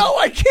 music? it- No,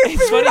 I can't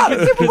it's figure it out.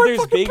 funny It's because never my there's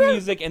fucking big pen.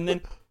 music, and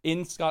then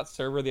in Scott's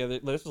server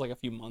this was like a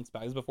few months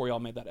back. This was before y'all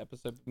made that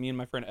episode. Me and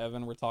my friend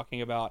Evan were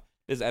talking about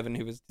this. Evan,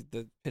 who was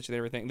the pitch of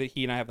everything, that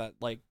he and I have that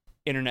like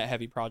internet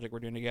heavy project we're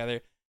doing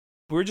together.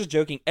 We were just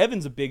joking.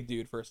 Evan's a big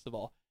dude. First of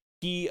all,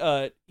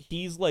 Evan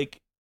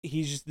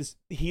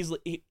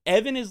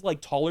is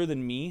like taller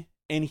than me,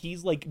 and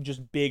he's like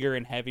just bigger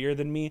and heavier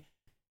than me.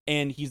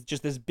 And he's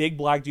just this big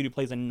black dude who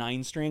plays a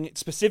 9-string,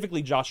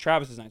 specifically Josh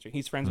Travis's 9-string.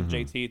 He's friends with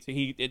JT,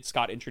 so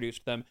Scott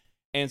introduced them,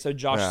 and so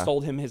Josh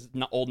sold him his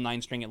old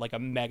 9-string at like a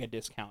mega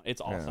discount. It's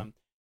awesome.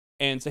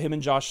 And so him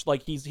and Josh,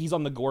 like he's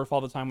on the Gorf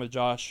all the time with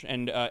Josh,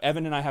 and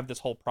Evan and I have this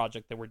whole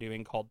project that we're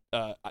doing called.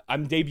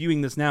 I'm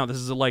debuting this now. This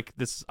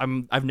is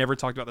I've never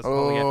talked about this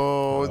before yet.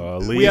 Oh,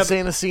 Lee. we have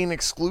an scene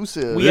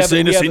exclusive. This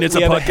ain't a scene, it's a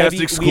podcast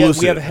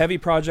exclusive. We have a heavy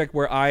project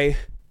where I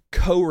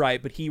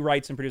co-write, but he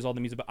writes and produces all the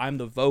music, but I'm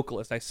the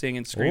vocalist. I sing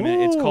and scream it.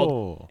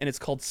 It's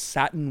called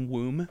Satin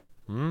Womb.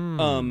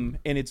 And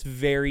it's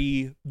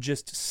very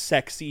just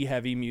sexy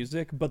heavy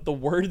music, but the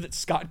word that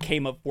Scott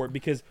came up for it,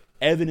 because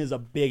Evan is a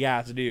big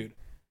ass dude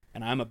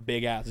and I'm a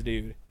big ass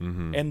dude,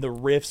 and the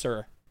riffs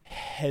are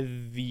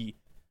heavy.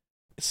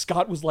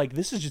 Scott was like,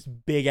 this is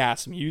just big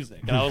ass music,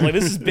 and I was like,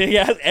 this is big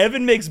ass.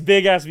 Evan makes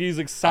big ass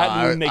music.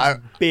 Satin Womb makes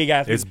big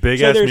ass music. It's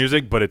big ass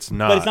music, but it's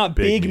not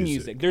big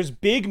music. There's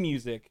big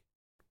music,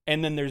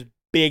 and then there's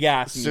big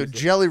ass So music.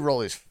 Jelly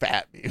Roll is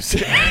fat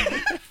music.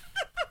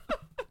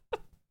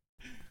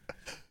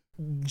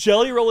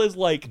 Jelly Roll is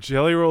like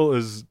Jelly Roll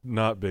is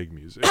not big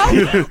music. No.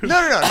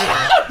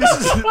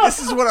 This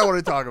is what I want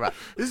to talk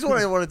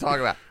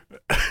about.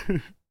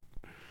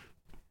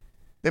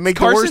 They make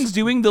Carson's doors.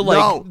 doing the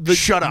like. No,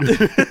 shut up.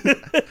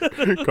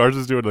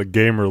 Carson's doing a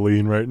gamer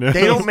lean right now.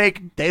 They don't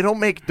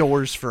make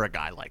doors for a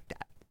guy like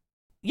that.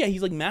 Yeah,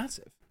 he's like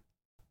massive.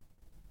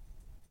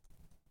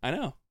 I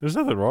know. There's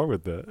nothing wrong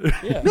with that.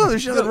 Yeah. No,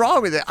 there's nothing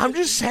wrong with it. I'm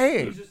just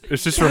saying.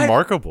 It's just God.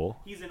 remarkable.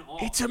 He's in awe.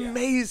 It's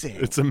amazing.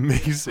 It's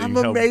amazing. I'm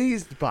how-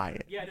 amazed by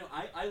it. Yeah, no,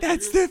 I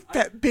That's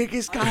the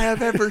biggest guy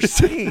I've ever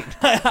seen.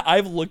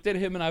 I've looked at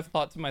him and I've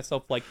thought to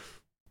myself, like,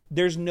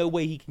 there's no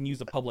way he can use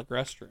a public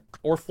restroom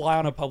or fly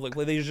on a public.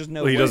 There's just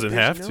no Well, he way. doesn't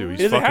have to. no way. He's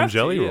He doesn't fucking have to,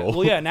 Jelly yeah. Roll.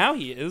 Well, yeah, now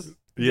he is.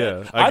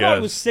 Yeah, I thought it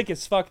guess. was sick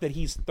as fuck that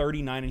he's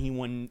 39 and he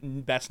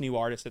won Best New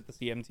Artist at the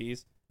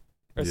CMTs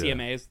or Yeah.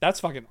 CMAs. That's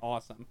fucking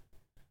awesome.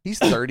 He's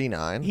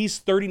 39. He's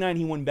 39.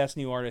 He won Best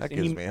New Artist. That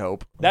and gives he, me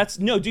hope. That's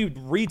no, dude.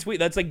 Retweet.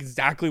 That's like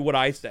exactly what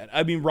I said.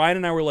 I mean, Ryan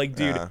and I were like,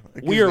 dude,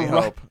 It we gives are me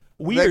hope.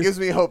 we That are. gives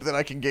me hope that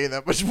I can gain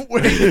that much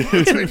weight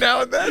between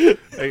now and then.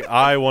 Hey,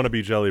 I want to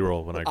be Jelly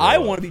Roll when I grow I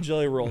up. want to be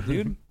Jelly Roll,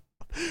 dude.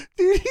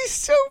 Dude, he's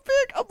so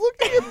big. I'm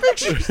looking at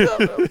pictures of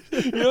him.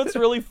 You know what's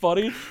really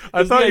funny?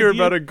 I Is thought the you were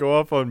idea- about to go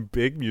off on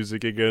big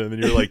music again, and then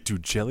you're like,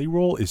 dude, Jelly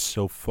Roll is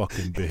so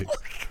fucking big.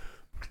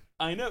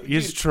 I know.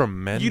 He's dude.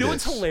 tremendous. You know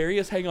what's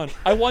hilarious? Hang on.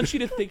 I want you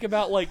to think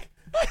about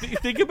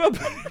think about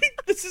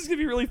this is gonna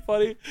be really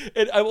funny,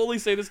 and I only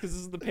say this because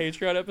this is the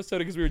Patreon episode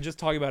because we were just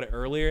talking about it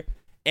earlier,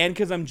 and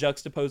because I'm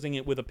juxtaposing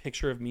it with a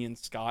picture of me and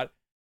Scott.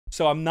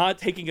 So I'm not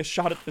taking a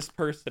shot at this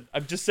person.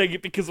 I'm just saying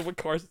it because of what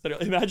Carson said.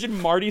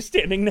 Imagine Marty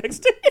standing next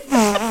to him.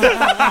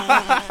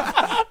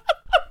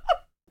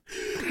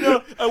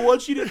 No, I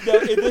want you to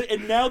know.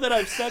 And now that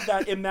I've said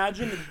that,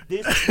 imagine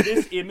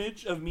this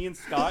image of me and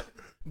Scott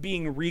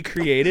being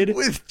recreated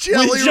With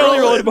Jelly Roll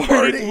Roll and and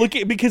Marty. Marty. Look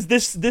at because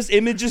this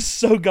image is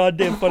so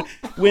goddamn fun.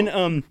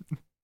 When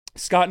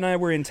Scott and I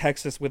were in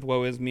Texas with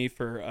Woe Is Me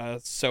for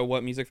So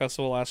What Music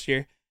Festival last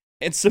year,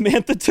 And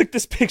Samantha took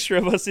this picture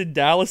of us in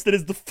Dallas that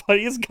is the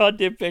funniest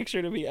goddamn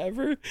picture to me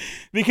ever,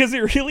 because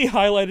it really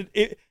highlighted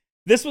it.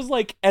 This was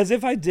like, as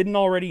if I didn't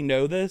already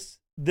know this.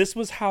 This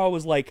was how I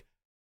was like,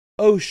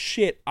 oh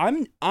shit,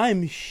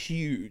 I'm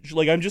huge.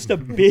 Like, I'm just a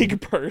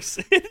big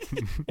person.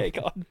 Hey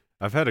God.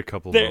 I've had a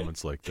couple There-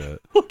 moments like that.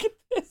 Look at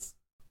this.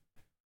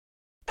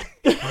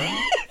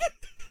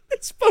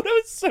 This photo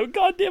is so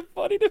goddamn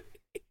funny to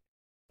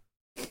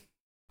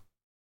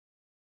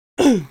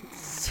me.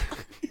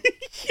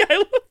 Yeah, I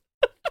love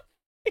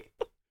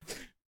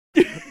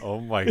Oh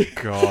my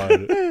god.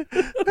 You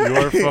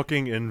are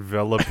fucking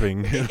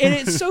enveloping him. and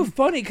it's so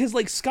funny because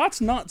like Scott's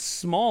not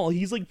small.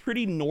 He's like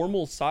pretty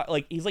normal size.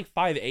 Like he's like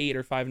 5'8"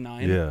 or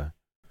 5'9". Yeah.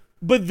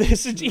 But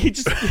this is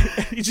he's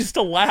just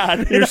a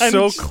lad. You're and I'm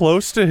so just-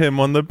 close to him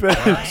on the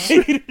bench.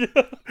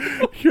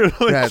 You're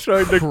like That's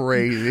trying to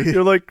crazy.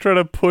 You're like trying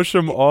to push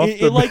him off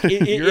the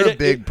bench. You're a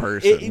big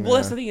person. Well,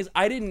 that's the thing is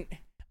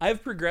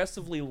I've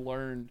progressively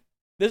learned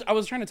this. I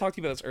was trying to talk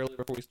to you about this earlier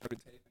before we started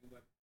taping,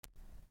 but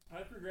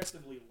I've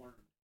progressively learned.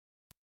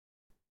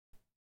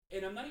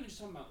 And I'm not even just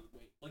talking about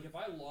weight. Like, if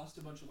I lost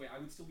a bunch of weight, I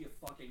would still be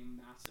a fucking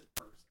massive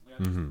person. Like,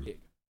 I'm just big.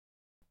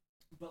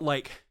 But,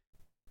 like,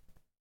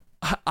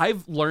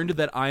 I've learned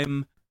that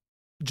I'm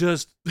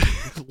just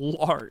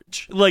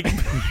large. Like,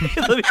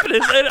 let me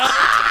finish it.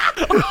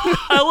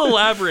 I'll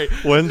elaborate.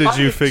 When did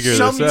you figure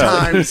this out?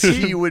 Sometimes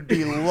he would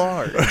be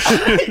large.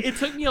 It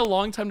took me a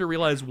long time to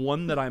realize,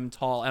 one, that I'm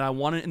tall,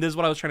 and this is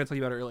what I was trying to tell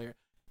you about earlier.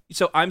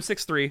 So I'm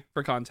 6'3",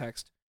 for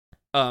context.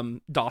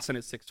 Dawson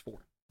is 6'4".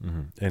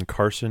 And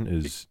Carson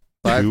is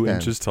 5'10". 2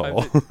 inches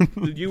tall.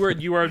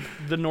 You are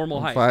the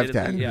normal height.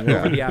 5'10". Yeah, Yeah.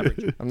 over the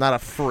average. I'm not a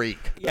freak.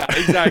 Yeah,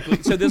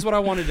 exactly. So this is what I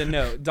wanted to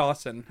know,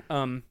 Dawson.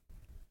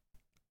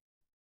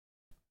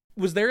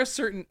 Was there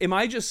am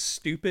I just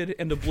stupid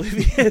and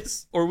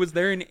oblivious, or was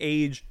there an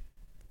age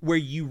where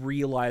you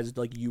realized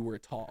like you were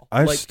tall?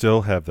 I like,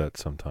 still have that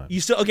sometimes. you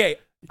still okay?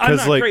 I'm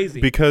not like, crazy.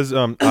 Because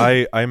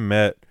I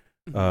met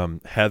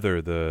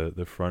Heather,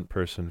 the front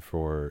person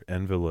for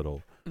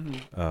Envelittle,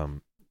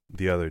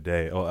 the other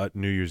day, at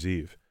New Year's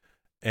Eve,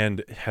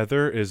 and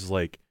Heather is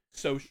like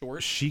So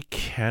short. she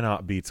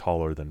cannot be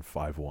taller than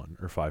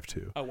 5'1" or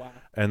 5'2". Oh wow.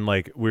 And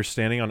like we're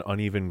standing on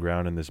uneven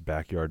ground in this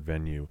backyard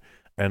venue,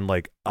 and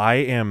like I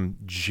am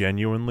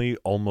genuinely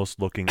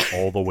almost looking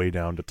all the way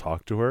down to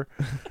talk to her,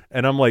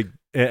 and I'm like,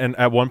 and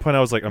at one point I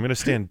was like, I'm gonna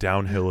stand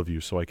downhill of you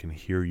so I can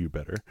hear you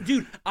better.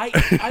 Dude, I've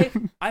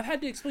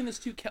had to explain this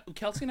too.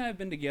 Kelsey and I have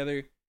been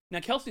together. Now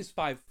Kelsey's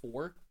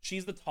 5'4".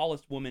 She's the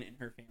tallest woman in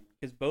her family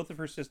because both of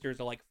her sisters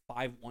are like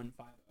 5'1",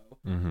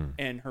 5'0",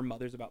 and her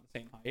mother's about the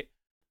same height.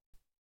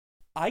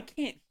 I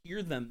can't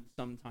hear them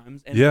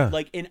sometimes, and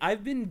and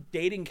I've been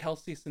dating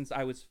Kelsey since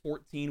I was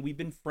 14. We've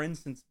been friends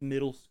since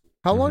middle school.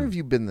 How long have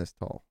you been this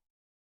tall?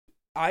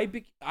 I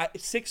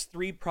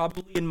 6'3",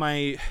 probably in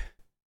my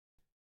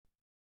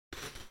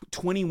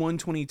 21,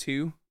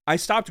 22. I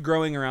stopped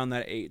growing around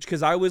that age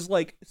because I was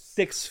like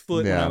 6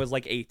 foot when I was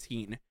like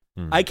 18.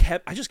 I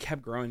just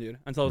kept growing, dude,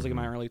 until I was like in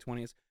my early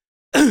 20s.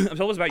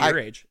 Until I was about your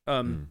age.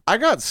 I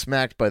got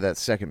smacked by that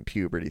second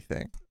puberty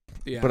thing,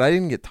 Yeah. but I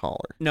didn't get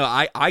taller. No,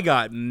 I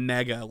got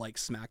mega like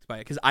smacked by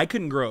it because I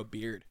couldn't grow a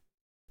beard.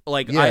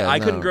 Like I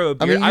couldn't grow a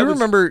beard. I mean, you was,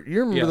 remember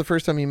yeah. the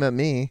first time you met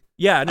me?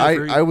 Yeah, no,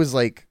 I was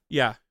like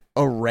yeah,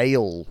 a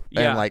rail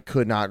Yeah. and like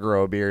could not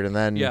grow a beard, and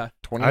then Yeah.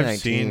 2019. I've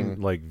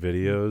seen like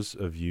videos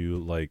of you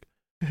like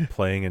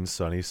playing in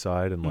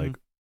Sunnyside and like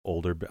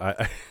older.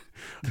 I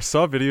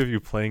saw a video of you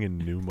playing in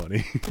New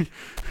Money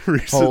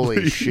recently.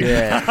 Holy shit!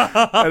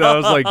 And I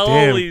was like,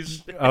 damn. Holy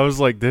shit. I was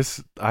like,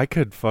 this. I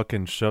could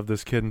fucking shove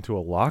this kid into a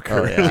locker.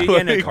 Oh, yeah.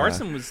 Yeah, no, Like,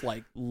 Carson was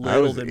like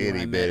little was than when I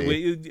itty met.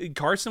 bitty.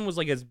 Carson was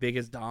like as big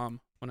as Dom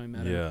when I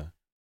met him. yeah.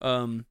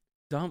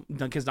 Dom,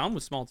 because Dom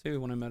was small too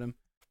when I met him.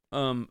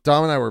 Dom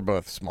and I were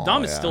both small.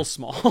 Dom is yeah. still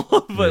small,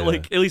 but Yeah.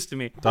 like at least to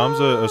me. Dom's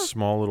a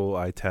small little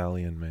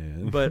Italian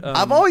man. But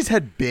I've always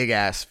had big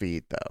ass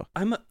feet though.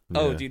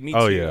 Oh, Yeah. dude, me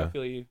Oh, too. yeah. I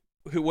feel you.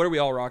 What are we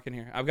all rocking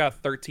here? I've got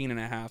 13 and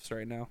a halves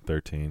right now.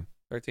 13.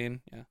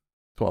 13, yeah,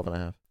 12 and a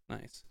half.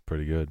 nice.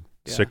 Pretty good.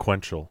 Yeah.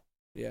 Sequential,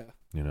 Yeah,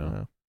 you know?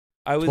 Yeah.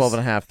 I was 12 and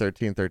a half,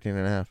 13, 13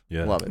 and a half.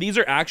 Yeah. Love it. These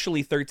are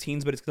actually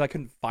 13s, but it's because I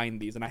couldn't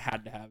find these and I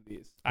had to have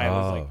these. I Oh,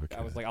 was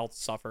okay. like, I'll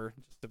suffer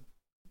just to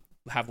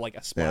have like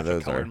a splash of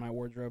those color are- in my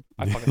wardrobe.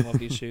 I fucking love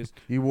these shoes.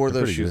 You wore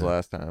They're those pretty shoes good.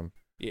 last time.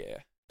 Yeah,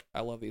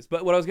 I love these.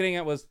 But what I was getting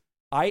at was,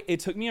 it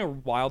took me a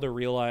while to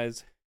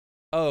realize,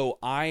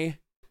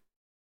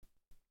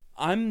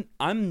 I'm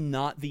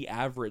not the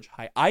average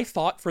height. I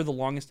thought for the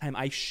longest time,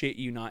 I shit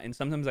you not, and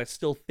sometimes I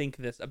still think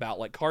this about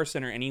like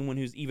Carson or anyone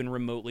who's even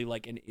remotely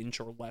like an inch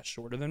or less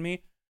shorter than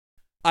me.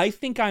 I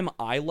think I'm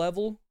eye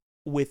level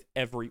with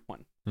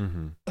everyone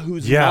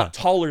who's not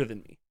taller than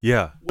me.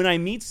 Yeah. When I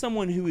meet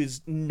someone who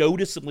is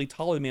noticeably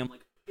taller than me, I'm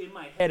like in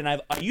my head, and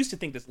I used to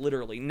think this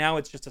literally. Now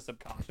it's just a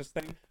subconscious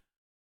thing.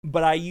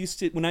 But I used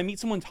to, when I meet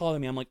someone taller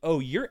than me, I'm like, oh,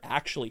 you're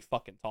actually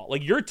fucking tall.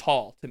 Like you're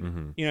tall to me.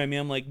 You know what I mean?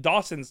 I'm like,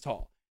 Dawson's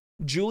tall.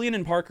 Julian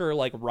and Parker are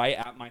like right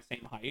at my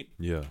same height.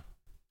 Yeah.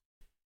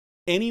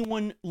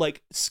 anyone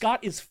like Scott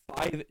is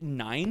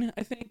 5'9",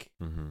 I think.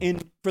 Mhm. And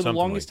for the Something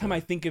longest like time, that. I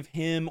think of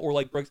him or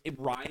like Brooks,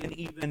 Ryan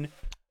even.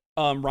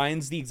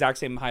 Ryan's the exact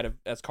same height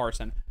as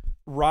Carson.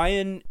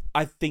 Ryan,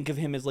 I think of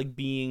him as like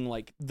being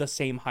like the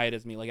same height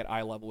as me, like at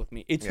eye level with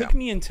me. It took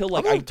me until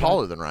like I'm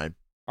taller than Ryan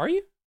Are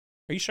you?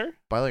 Are you sure?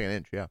 by like an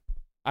inch. Yeah.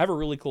 I have a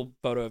really cool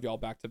photo of y'all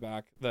back to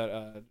back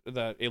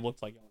that it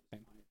looks like y'all the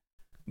same height.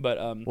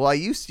 But Well, I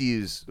used to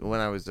use when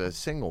I was a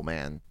single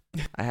man.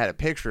 I had a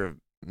picture of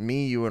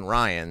me, you, and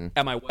Ryan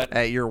at my wedding.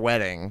 at your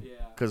wedding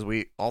Yeah. because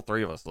all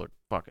three of us looked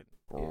fucking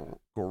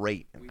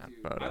great in We that do.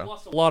 photo. I've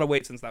lost a lot of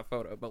weight since that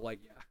photo, but like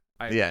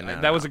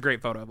that was a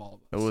great photo of all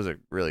of us. It was a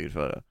really good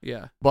photo.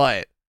 Yeah.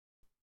 But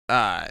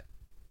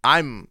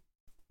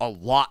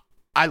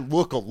I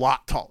look a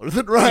lot taller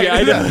than Ryan Yeah, I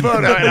in that know.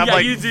 photo, and I'm Yeah,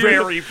 like you do.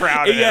 very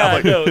proud of it. Yeah, I'm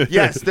like, no.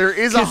 yes, there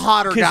is a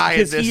hotter guy in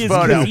 'cause this he is-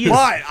 photo, 'cause he is-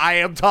 but I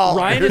am taller.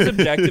 Ryan is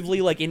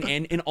objectively like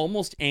in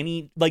almost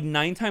any like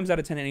 9 times out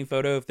of 10 any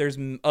photo, if there's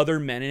other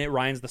men in it,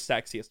 Ryan's the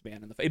sexiest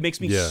man in the. It makes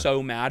me Yeah.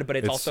 so mad, but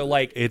it's also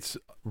like it's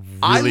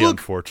I really look-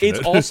 unfortunate.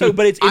 it's also,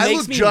 but it I makes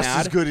look me just mad.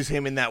 as good as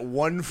him in that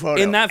one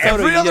photo. In that photo,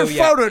 every you other know,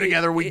 yeah. photo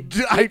together,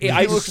 I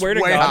he looks swear to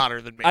way God,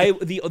 hotter than me.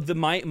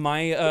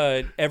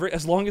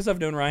 As long as I've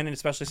known Ryan, and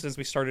especially since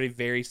we started a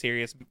very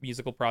serious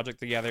musical project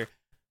together,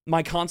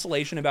 my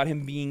consolation about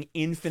him being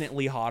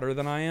infinitely hotter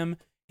than I am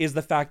is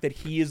the fact that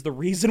he is the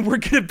reason we're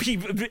gonna be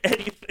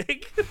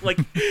anything. Like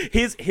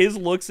his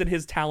looks and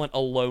his talent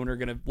alone are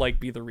gonna like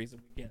be the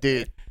reason we get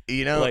Dude,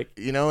 there.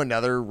 you know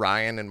another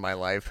Ryan in my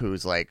life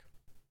who's like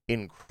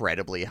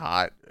incredibly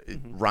hot.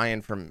 Mhm.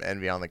 Ryan from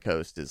Envy on the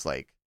Coast is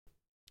like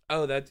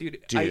Oh, that dude.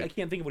 Dude. I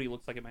can't think of what he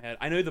looks like in my head.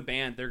 I know the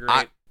band; they're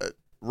great.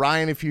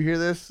 Ryan. If you hear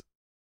this,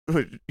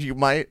 you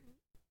might.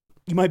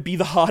 You might be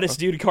the hottest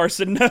dude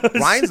Carson knows.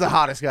 Ryan's the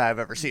hottest guy I've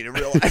ever seen in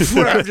real life.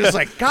 Where I'm just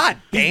like, God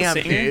He's the damn,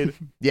 singer? dude.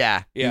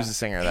 Yeah, he Yeah. was the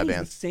singer of He's that the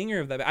band. singer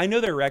of that band. I know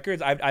their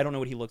records. I don't know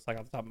what he looks like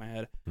off the top of my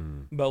head,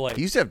 Hmm. but like,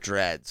 He used to have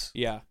dreads,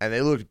 yeah. and they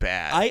looked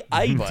bad.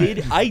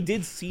 I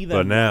did see them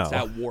But now- once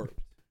at Warped.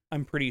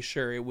 I'm pretty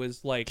sure it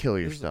was like Kill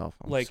it was, yourself.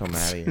 I'm like- so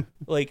mad at you.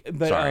 Like,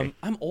 but Sorry.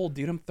 I'm old,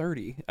 dude. I'm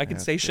 30. I can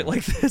Yeah, say shit true.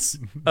 like this.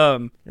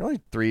 You're only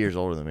 3 years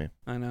older than me.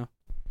 I know.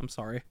 I'm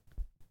sorry.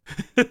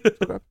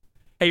 Okay.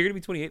 Hey, you're gonna be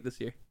 28 this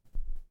year.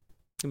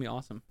 It's gonna be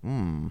awesome.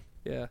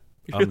 Yeah.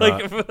 I'm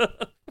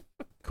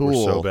Cool. We're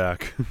so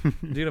back.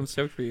 Dude, I'm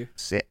stoked for you.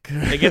 Sick.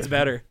 It gets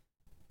better.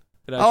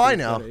 It Oh, I actually gets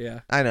know.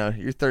 better, I know.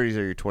 Your 30s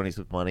or your 20s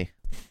with money.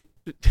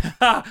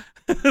 yeah.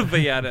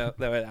 But yeah, no,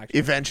 that would actually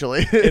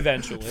Eventually.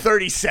 eventually.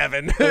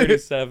 37.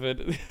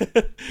 37.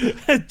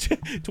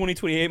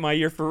 2028, my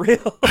year for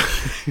real.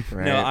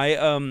 Right. No,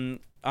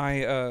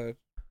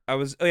 I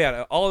was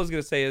all I was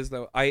gonna say is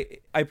though I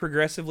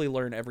progressively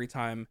learn every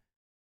time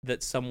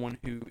that someone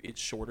who is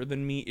shorter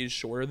than me is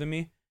shorter than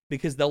me,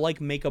 because they'll like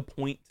make a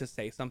point to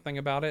say something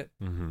about it.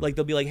 Mhm. Like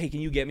they'll be like, "Hey,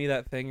 can you get me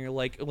that thing?" Or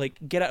like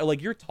get out,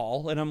 like you're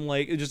tall, and I'm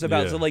like just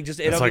about Yeah. to like just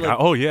and It's I'll like, be like,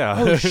 oh yeah.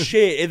 oh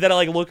shit, and then I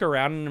like look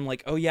around and I'm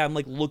like, oh yeah, I'm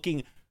like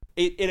looking.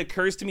 It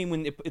occurs to me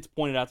when it's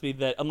pointed out to me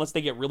that unless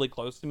they get really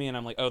close to me and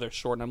I'm like, oh, they're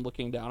short, and I'm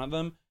looking down at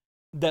them,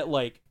 that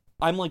like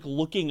I'm like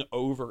looking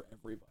over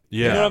everybody.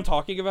 You Yeah. know what I'm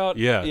talking about?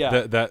 Yeah,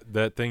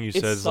 that thing you It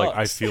said is like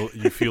sucks.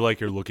 you feel like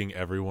you're looking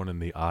everyone in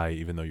the eye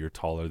even though you're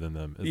taller than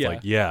them. It's Yeah.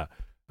 like, yeah,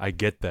 I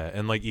get that.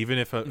 And like even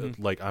if Mhm.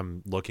 like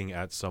I'm looking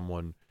at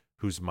someone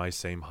who's my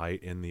same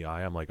height in the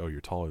eye, I'm like, "Oh,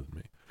 you're taller than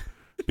me."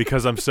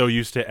 Because I'm so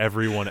used to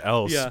everyone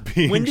else Yeah.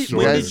 being When did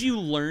short. when did you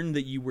learn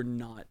that you were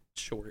not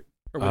short,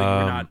 or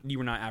that you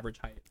were not average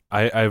height?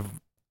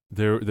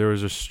 There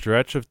was a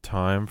stretch of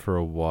time for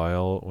a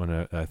while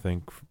when I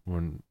think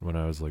when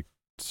I was like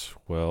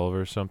 12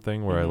 or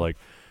something where Mhm.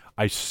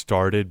 I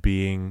started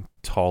being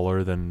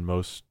taller than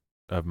most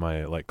of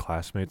my like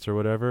classmates or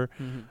whatever.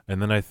 Mhm.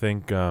 And then I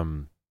think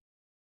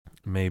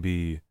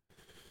maybe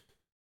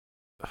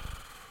I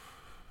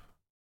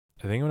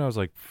think when I was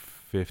like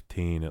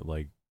 15 it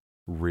like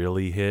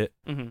really hit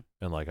Mhm.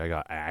 and like I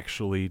got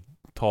actually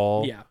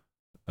tall. Yeah.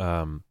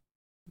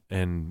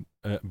 And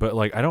but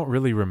like I don't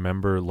really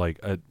remember like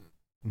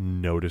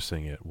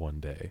noticing it one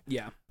day.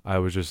 Yeah. I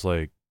was just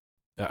like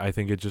I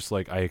think it just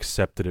like I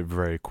accepted it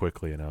very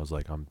quickly and I was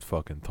like, I'm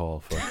fucking tall,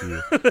 fuck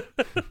you.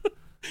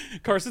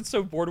 Carson's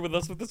so bored with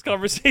us with this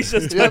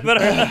conversation. It's Yep.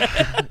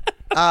 better.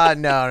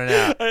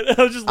 No. I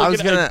was just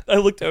looking. I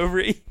looked over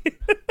at you.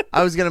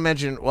 I was going to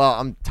mention, well,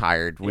 I'm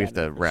tired. We Yeah, have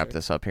to no, for wrap sure.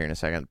 this up here in a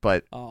second.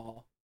 But,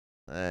 Oh,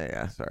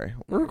 yeah, sorry.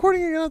 We're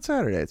recording again on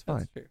Saturday. It's fine.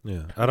 that's true.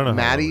 Yeah. I don't know how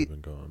Maddie- long we've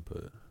been going,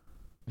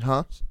 but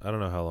Huh? I don't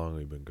know how long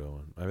we've been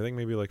going. I think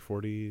maybe like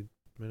 40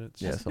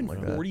 minutes. Yeah, Has it something been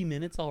like that. 40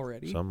 minutes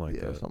already. Something like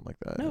yeah, that. something like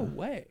that. No yeah.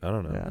 way. I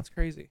don't know. Yeah. That's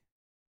crazy.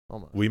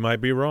 Almost. We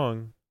might be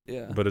wrong,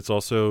 Yeah. but it's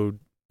also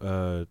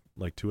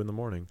like 2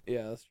 a.m.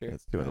 Yeah, that's true.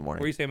 It's 2 in the morning.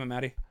 What are you saying about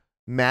Maddie?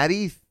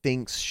 Maddie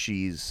thinks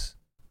she's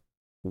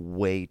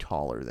way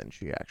taller than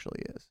she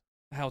actually is.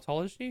 How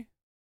tall is she?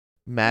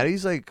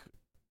 Maddie's like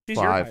She's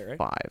your 5'5". height,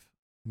 right?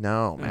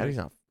 No, Okay. Maddie's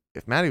not.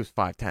 If Maddie was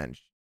 5'10",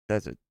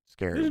 that's a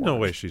scary There's no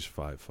woman. way she's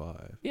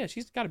 5'5". Yeah,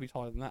 she's got to be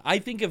taller than that. I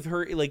think of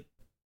her like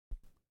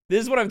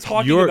This is what I'm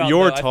talking You're about.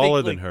 you're though. I think,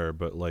 taller than like, her,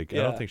 but like I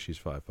Yeah. don't think she's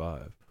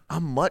 5'5".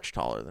 I'm much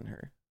taller than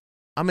her.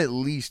 I'm at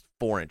least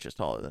 4 inches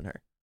taller than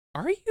her.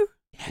 Are you?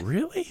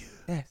 Really?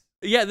 Yes.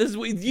 Yeah, this is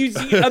what you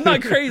see. I'm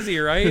not crazy,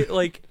 right?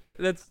 Like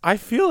that's I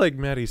feel like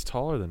Maddie's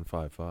taller than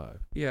 5'5".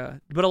 yeah.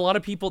 But a lot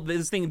of people.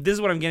 This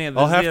is what I'm getting at. This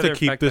I'll is the have to other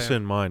keep effect this I-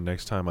 in mind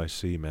next time I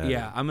see Maddie.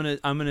 Yeah, I'm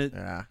gonna.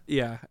 Yeah.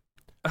 Yeah.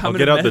 I'm I'll gonna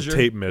get out measure. the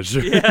tape measure.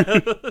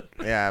 Yeah.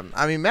 Yeah.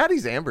 I mean,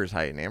 Maddie's Amber's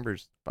height, and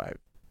Amber's 5.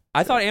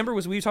 I thought Amber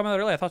was. We were talking about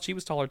that earlier. I thought she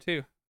was taller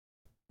too.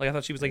 Like I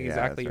thought she was like Yeah,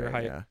 exactly that's your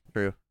right, height. Yeah.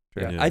 True.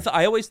 Yeah. Yeah.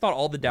 I always thought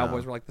all the Dow No.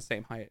 boys were like the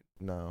same height.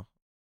 No.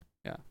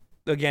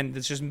 Again,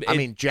 it's just. I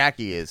mean,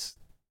 Jackie's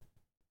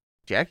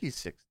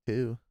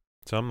 6'2".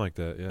 Something like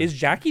that. Yeah. is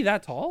Jackie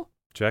that tall?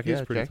 Jackie's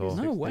Yeah, pretty Jackie's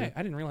tall. No 6'2". way.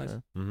 I didn't realize.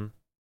 Yeah. Mm-hmm.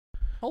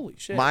 Holy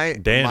shit. My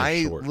Dan is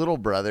my short. little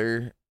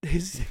brother,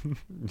 Is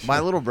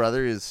my little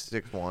brother is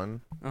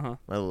 6'1". uh-huh.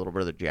 My little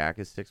brother Jack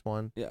is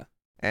 6'1". Yeah.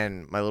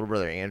 And my little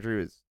brother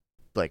Andrew is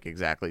like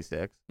exactly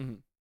 6. Mhm.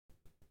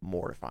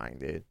 Mortifying,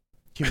 dude.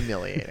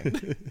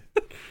 Humiliating.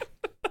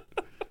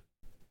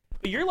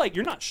 But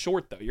you're not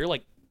short though. You're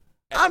like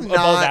I'm above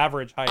not-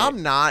 average height.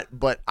 I'm not,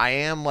 but I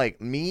am like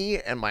me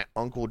and my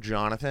uncle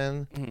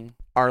Jonathan Mhm.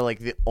 are like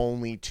the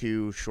only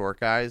 2 short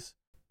guys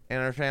in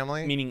our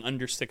family. Meaning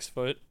under 6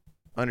 foot.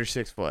 Under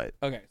 6 foot.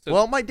 Okay. So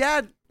Well, my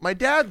dad's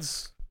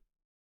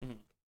Mhm.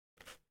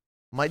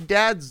 my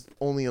dad's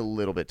only a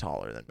little bit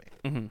taller than me.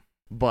 Mhm.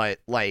 But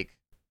like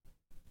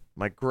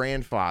my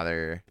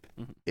grandfather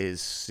Mhm.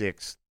 is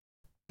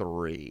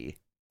 6'3".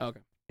 Okay.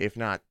 If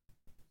not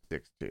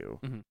 6'2".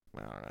 Mhm.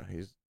 I don't know.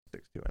 He's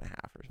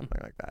 6'2.5" or something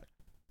like that.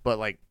 But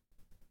like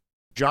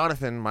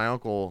Jonathan, my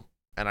uncle,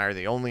 and I are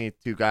the only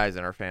 2 guys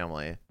in our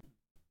family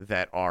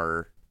that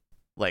are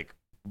like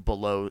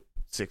below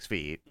 6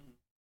 feet.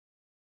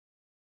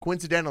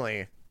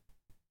 Coincidentally,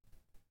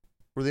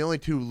 we're the only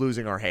 2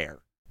 losing our hair.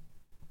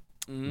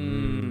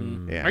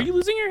 Yeah. Are you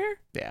losing your hair?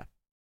 Yeah.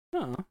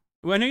 Oh.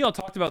 Well, I know y'all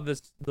talked about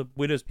the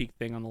widow's peak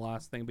thing on the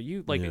last thing, but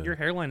you like Yeah. your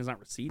hairline is not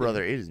receding.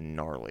 Brother, it is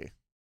gnarly.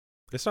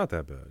 It's not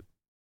that bad.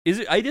 Is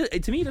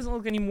it? To me, it doesn't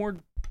look any more.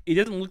 It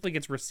doesn't look like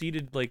it's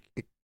receded. Like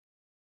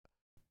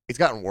It's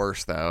gotten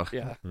worse though.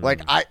 yeah. Like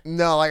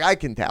Mm. I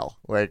can tell.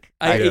 Like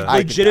I, Yeah. it I can tell.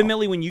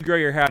 legitimately, when you grow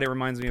your hair out, it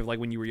reminds me of like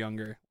when you were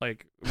younger.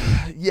 Like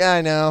Yeah,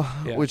 I know.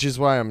 Yeah. Which is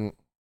why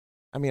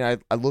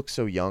I look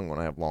so young when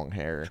I have long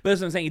hair. But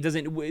that's what I'm saying. It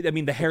doesn't. I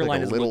mean, the hairline like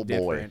a doesn't little look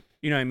boy. different.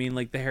 You know what I mean?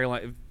 Like the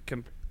hairline.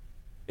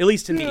 At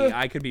least to me, Yeah.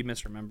 I could be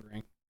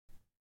misremembering.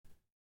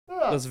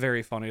 That's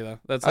very funny though.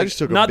 That's I like, just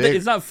took a not that big-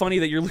 it's not funny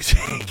that you're losing.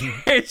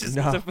 It's just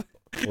No.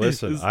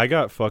 Listen, it's- I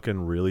got fucking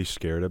really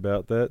scared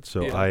about that,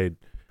 so Yeah.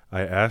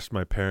 I asked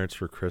my parents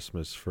for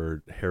Christmas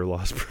for hair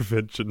loss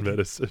prevention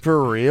medicine.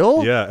 For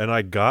real? Yeah, and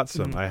I got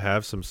some. Mhm. I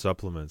have some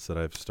supplements that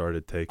I've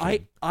started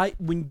taking. I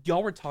when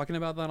y'all were talking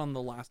about that on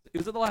the last,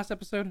 was it the last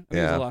episode? I think it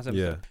was Yeah. the last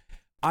episode.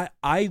 Yeah.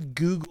 I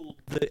googled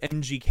the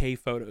MGK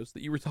photos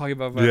that you were talking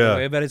about. By Yeah. the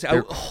way, but it's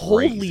They're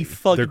holy crazy.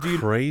 fuck, They're dude!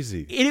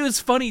 crazy. And it was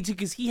funny too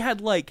because he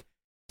had like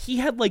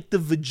the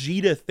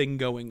Vegeta thing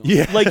going on.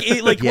 Yeah. Like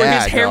where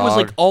Yeah, his hair was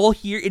like dog. all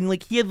here and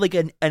like he had like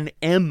an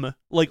M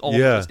like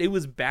almost. Yeah. It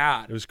was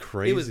bad. It was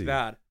crazy. It was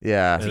bad.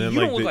 Yeah. And See, then, you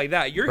like, don't look the- like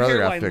that. Your Brother got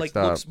hairline like fixed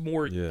up. looks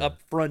more Yeah. up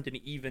front and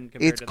even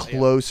compared It's to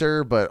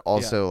closer, but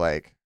also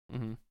like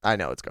Mhm. I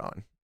know it's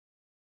gone.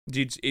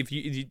 Dude, if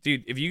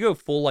you go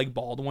full like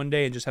bald one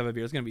day and just have a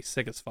beard, it's gonna be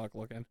sick as fuck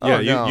looking. Yeah, Oh,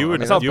 no. you I would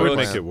mean, that's you would how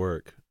make Brooks- it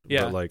work.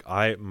 Yeah. But like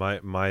my I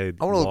want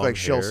to look long like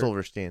Shel hair-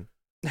 Silverstein.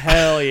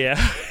 Hell yeah.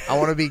 I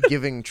want to be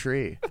Giving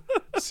Tree.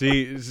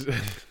 See,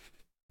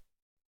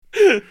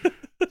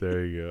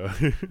 there you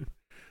go.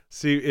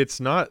 See, it's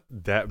not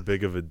that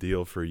big of a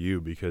deal for you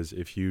because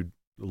if you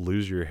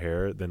lose your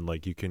hair, then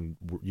like you can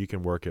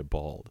work it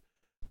bald.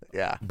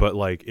 Yeah. But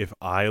like if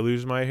I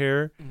lose my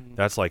hair, Mhm.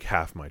 that's like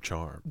half my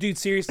charm. Dude,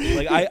 seriously,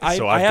 like I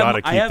So I I've have, gotta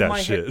I keep have that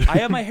my shit. Hair, I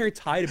have my hair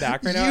tied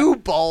back right now. You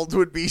bald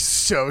would be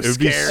so It would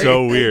be scary.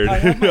 so weird. I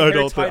have my I hair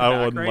don't tied think I back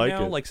wouldn't right like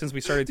now, it. like since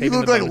we started You taping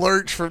look the like bonus-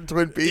 Lurch from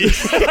Twin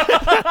Peaks.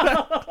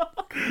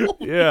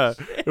 Yeah,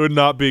 it would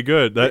not be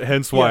good.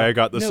 Hence why Yeah, I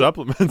got the no,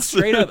 supplements.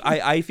 Straight up,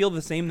 I feel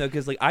the same though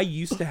because like I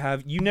used to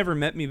have. You never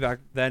met me back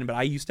then, but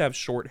I used to have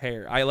short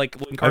hair. I like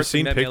when Carson I've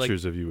seen met me, like,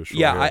 pictures of you with short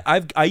yeah,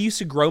 hair. I used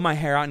to grow my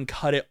hair out and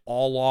cut it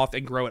all off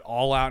and grow it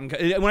all out. And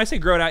when I say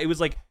grow it out, it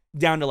was like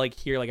down to like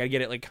here, like I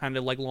get it like kind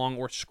of like long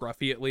or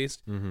scruffy at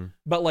least. Mm-hmm.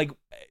 But like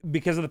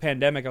because of the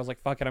pandemic, I was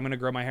like, fuck it, I'm gonna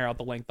grow my hair out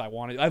the length I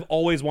wanted. I've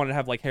always wanted to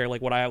have like hair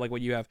like what I have, like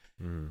what you have.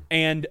 Mm.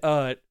 And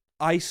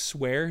I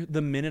swear, the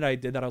minute I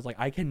did that, I was like,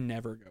 I can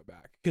never go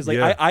back because like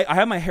Yeah. I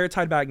have my hair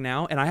tied back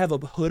now, and I have a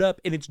hood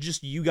up, and it's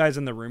just you guys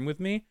in the room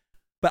with me.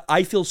 But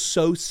I feel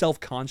so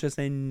self-conscious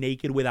and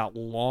naked without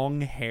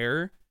long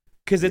hair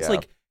because it's Yeah.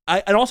 like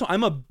and also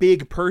I'm a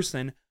big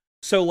person,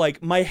 so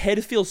like my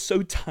head feels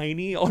so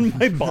tiny on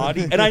my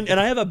body, and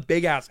I have a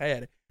big ass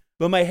head,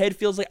 but my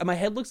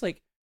head looks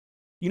like,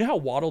 you know how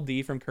Waddle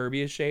Dee from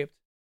Kirby is shaped.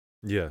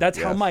 Yeah. That's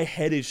how Yes. my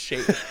head is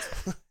shaped.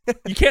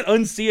 You can't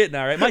unsee it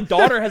now, right? My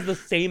daughter has the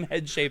same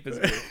head shape as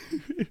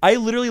me. I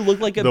literally look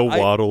like the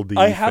Waddle Dee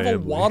I have family. a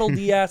Waddle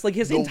Dee ass. Like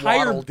his The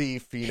entire Waddle Dee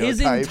phenotype.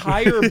 his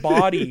entire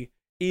body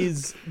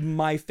is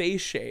my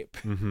face shape.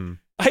 Mm-hmm.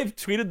 I've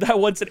tweeted that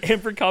once and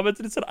Amber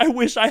commented and said, I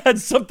wish I had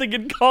something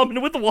in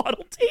common with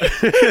Waddle Dee.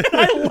 And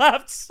I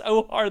laughed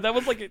so hard. That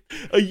was like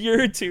a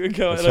year or two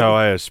ago. That's and how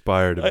I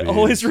aspire to be. I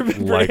always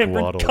remember like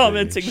Amber Waddle Dee.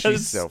 commenting. That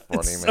She's is so funny,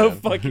 it's so man.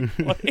 fucking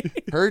funny.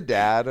 Her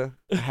dad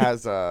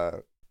has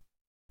a.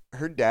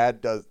 Her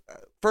dad does.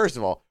 First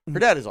of all, her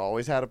dad has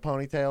always had a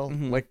ponytail.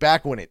 Mhm. Like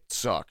back when it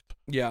sucked.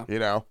 Yeah. You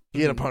know,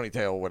 he had a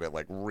ponytail when it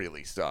like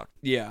really sucked.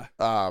 Yeah.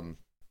 I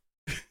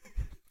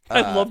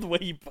I love the way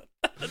you put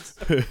that. That's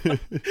so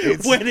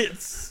It's- when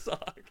it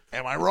sucked.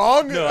 Am I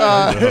wrong? No,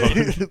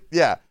 I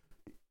Yeah.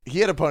 He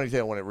had a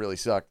ponytail when it really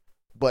sucked.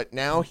 But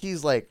now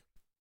he's like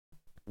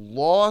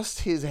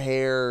lost his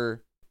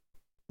hair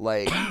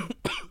like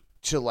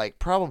to like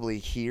probably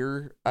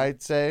here,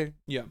 I'd say.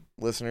 Yeah.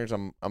 Listeners,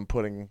 I'm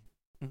putting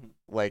Mhm.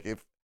 like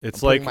if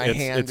It's I'm like putting my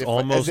hand it's as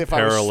almost if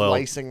I was parallel.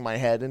 slicing my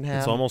head in half.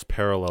 It's almost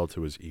parallel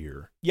to his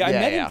ear. Yeah, I Yeah,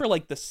 met yeah. him for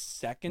like the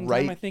second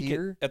Right time, I think,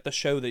 here? at the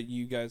show that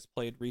you guys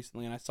played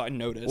recently, and I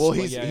noticed. well, but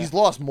he's yeah, he's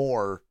lost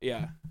more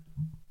yeah.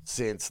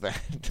 since then.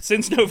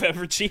 Since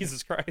November,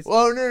 Jesus Christ.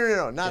 Well,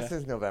 no, not Yeah.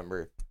 since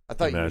November. I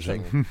thought Imagine.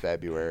 you were saying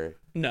February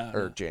No.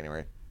 or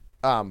January.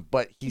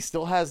 But he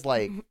still has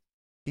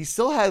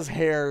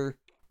hair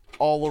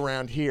all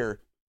around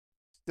here.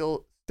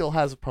 Still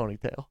has a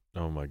ponytail.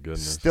 Oh my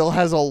goodness. Still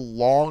has a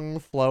long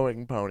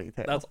flowing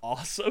ponytail. That's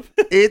awesome.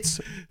 It's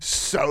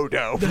so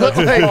dope. That's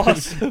Like,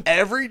 awesome.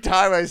 every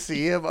time I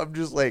see him, I'm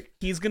just like,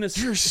 He's gonna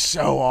you're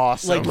so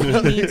awesome. like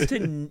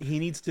he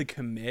needs to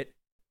commit,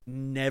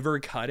 never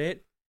cut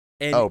it,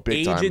 and Oh, big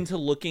age time. into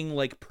looking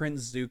like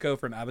Prince Zuko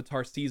from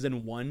Avatar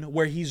season 1,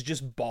 where he's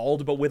just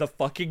bald but with a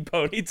fucking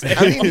ponytail.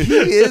 I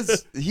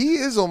mean, he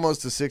is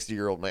almost a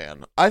 60-year-old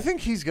man. I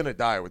think he's gonna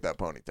die with that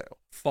ponytail.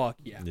 Fuck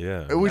yeah.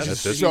 Yeah. It was at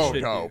just this so so point, should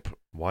do. dope.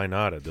 Why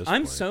not at this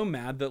I'm point? so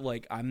mad that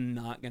like I'm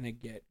not gonna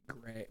get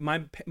gray.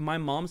 My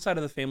mom's side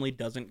of the family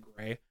doesn't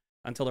gray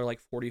until they're like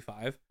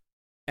 45,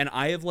 and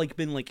I have like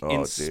been like Oh, dude.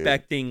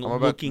 inspecting, I'm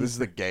about, looking. this is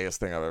the gayest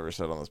thing I've ever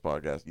said on this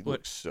podcast. You What?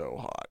 look so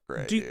hot,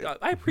 Gray. Dude, Dude.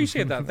 I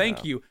appreciate that. Thank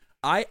Yeah. you.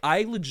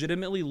 I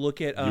legitimately look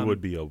at you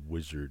would be a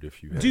wizard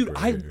if you had dude. gray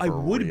I hair. For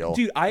would real.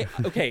 dude.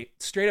 Okay,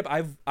 straight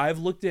up. I've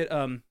looked at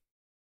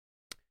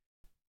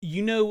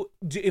you know,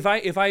 if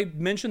I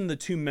mention the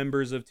two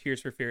members of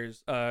Tears for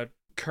Fears,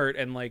 Kurt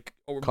and like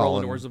Roland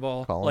Colin-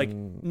 Orzabal, Colin-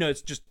 like no,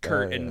 it's just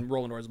Kurt yeah. and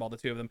Roland Orzabal, the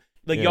two of them.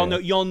 Like Yeah,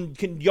 y'all yeah.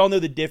 know y'all know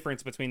the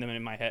difference between them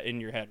in my head, in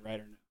your head, right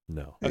or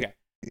no? No. Okay,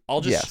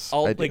 I'll just Yes,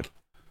 I'll I do. like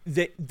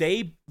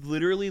they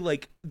literally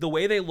like the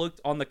way they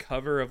looked on the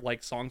cover of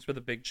like Songs for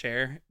the Big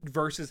Chair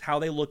versus how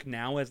they look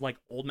now as like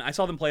old men. I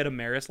saw them play at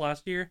Amaris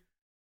last year.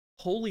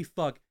 Holy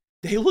fuck,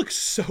 they look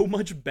so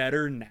much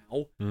better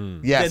now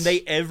Mm. Yes. than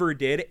they ever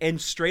did. And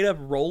straight up,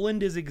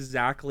 Roland is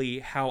exactly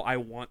how I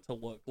want to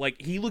look.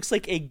 Like he looks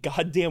like a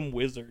goddamn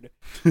wizard,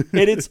 and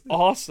it's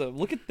awesome.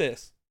 Look at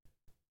this.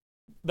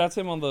 That's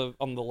him on the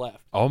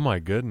left. Oh my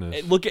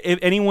goodness. Look, if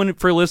anyone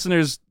for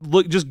listeners,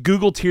 look, just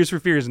Google Tears for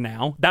Fears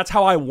now. That's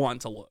how I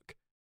want to look.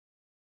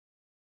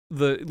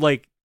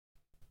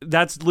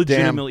 That's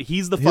legitimately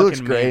he's the He fucking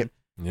looks great. man.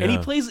 yeah.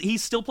 And he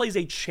still plays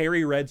a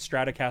cherry red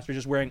Stratocaster,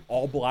 just wearing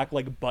all black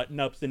like button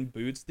ups and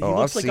boots. He Oh,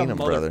 looks I've like seen a him,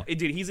 motherfucker. brother.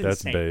 Dude, he's That's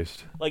insane.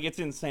 based. Like it's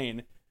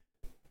insane.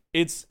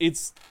 It's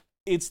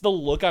the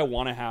look I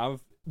want to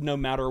have, no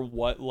matter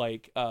what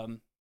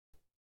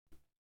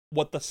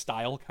what the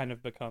style kind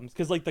of becomes,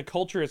 because like the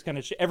culture is kind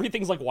of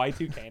everything's like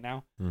Y2K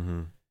now,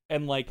 Mm-hmm.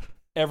 and like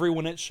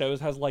everyone it shows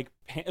has like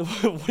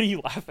what are you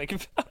laughing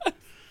about?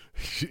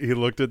 He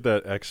looked at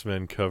that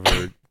X-Men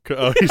cover.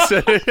 Oh, he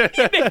said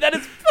That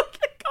is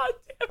fucking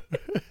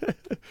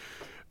goddamn.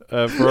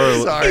 for our,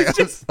 Sorry, It's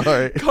I'm just-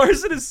 sorry.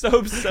 Carson is so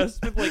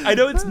obsessed with like I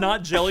know it's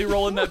not Jelly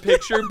Roll in that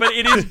picture, but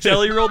it is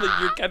Jelly Roll that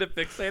you're kind of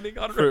fixating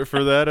on.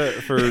 for that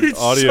for It's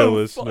audio so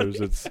listeners,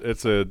 funny.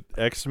 it's a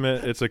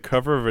X-Men. It's a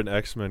cover of an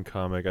X-Men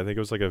comic. I think it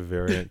was like a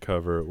variant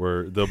cover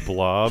where the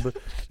Blob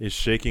is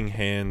shaking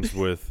hands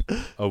with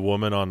a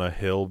woman on a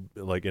hill,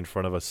 like in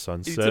front of a It's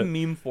sunset. a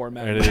meme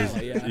format. And it is,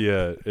 now,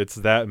 yeah, it's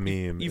that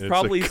meme. You've It's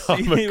probably a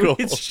seen comical, it.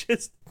 It's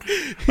just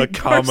a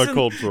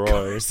comical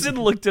drawing. Carson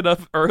looked it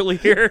up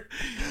earlier.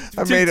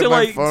 I made it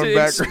my phone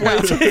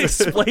background. to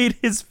explain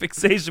his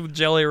fixation with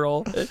Jelly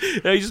Roll.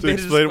 No, he just To made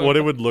his explain phone what it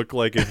back- would look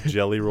like if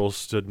Jelly Roll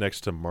stood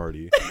next to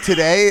Marty.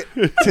 Today,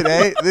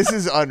 this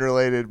is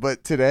unrelated,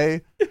 but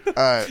today,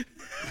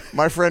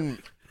 my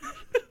friend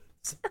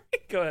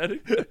Go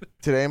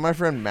ahead. my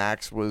friend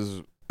Max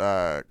was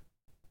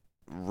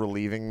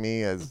relieving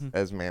me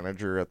as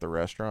manager at the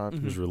restaurant,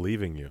 Who's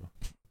relieving you?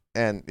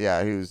 and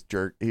yeah, he was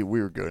we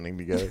were gooning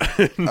together.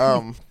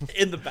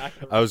 In the back.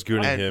 Of I was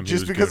gooning And him. he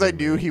just was because I gooning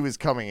knew me. he was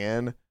coming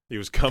in he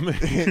was coming.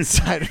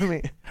 inside of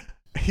me,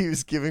 he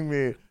was giving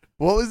me,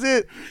 what was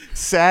it?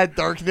 Sad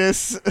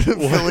darkness,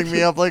 filling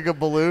me up like a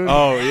balloon.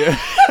 Oh yeah.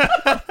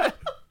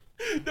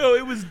 No,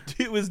 it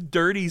was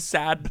dirty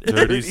sadness.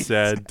 Dirty,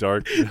 sad,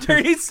 dark.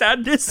 Dirty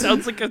sadness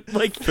sounds like a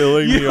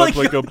Filling me up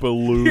like a You're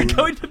balloon.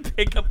 going to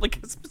pick up like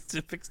a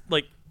specific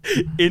like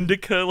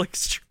indica like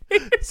strain.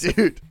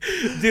 Dude,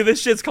 Dude,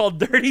 this shit's called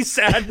dirty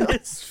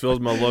sadness. Fills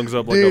my lungs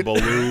up like a Dude.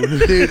 balloon.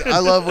 dude, I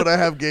love when I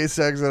have gay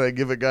sex and I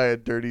give a guy a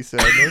dirty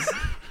sadness.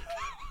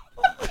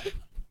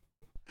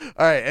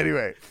 All right,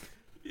 anyway.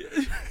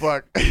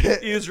 Fuck.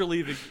 He was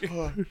relieving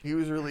you. He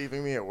was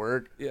relieving me at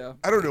work. Yeah.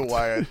 I don't know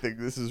why I think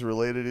this is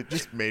related. It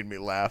just made me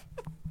laugh.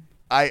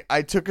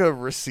 I took a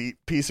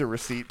piece of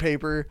receipt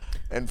paper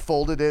and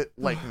folded it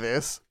like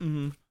this.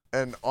 Mm-hmm.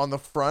 And on the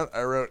front,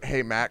 I wrote,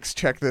 "Hey, Max,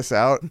 check this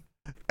out."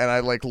 And I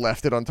like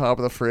left it on top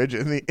of the fridge,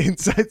 and the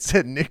inside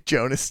said Nick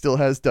Jonas still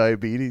has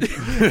diabetes.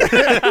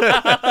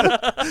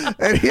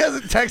 And he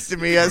hasn't texted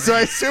me yet, so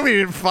I assume he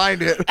didn't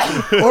find it,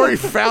 or he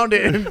found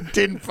it and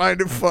didn't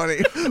find it funny,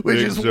 which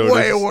Nick is Jonas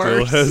way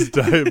worse. Still has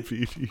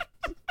diabetes.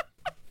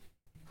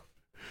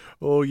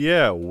 Oh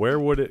yeah, where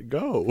would it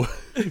go?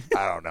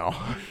 I don't know.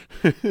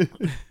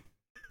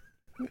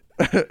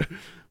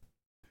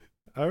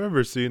 I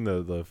remember seeing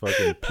the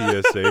fucking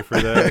PSA for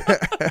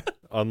that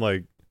on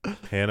like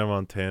Hannah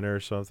Montana or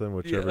something,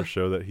 whichever Yeah.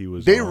 show that he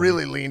was They on.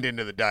 really leaned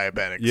into the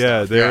diabetic Yeah,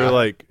 stuff. they were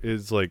like,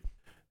 it's like,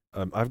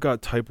 I've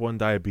got type 1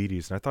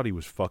 diabetes, and I thought he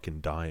was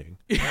fucking dying.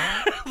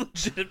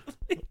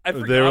 Legitimately. I They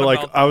were forgot like,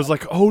 about I was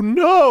like, oh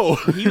no,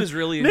 that. He was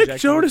really Nick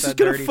injected Jonas with is that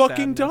gonna dirty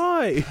fucking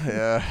sadness. die.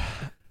 Yeah.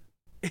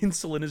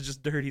 Insulin is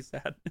just dirty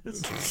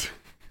sadness.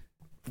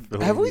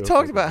 Have we Oh, talked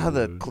fucking about how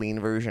the balloon. clean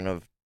version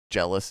of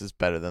Jealous is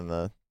better than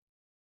the...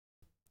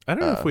 I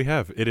don't know if we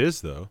have. It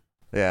is though.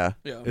 Yeah.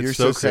 Yeah. It's You're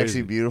so so sexy,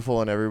 crazy.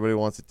 beautiful, and everybody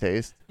wants a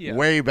taste. Yeah.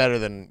 Way better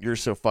than You're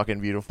So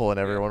Fucking Beautiful and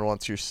everyone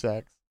wants your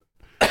sex.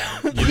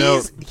 You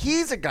know,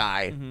 He's a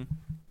guy. Mhm.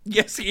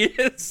 Yes, he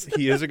is.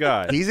 he is a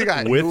guy. He's a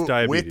guy with who,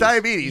 diabetes. with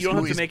diabetes You don't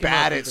who have to is make him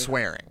bad up at either.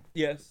 swearing.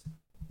 Yes.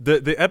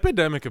 The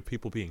epidemic of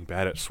people being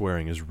bad at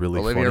swearing is really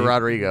Olivia funny.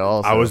 Rodrigo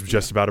also. I was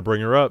just about to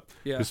bring her up.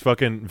 Yeah. This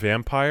fucking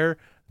Vampire.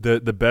 The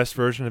best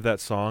version of that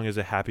song is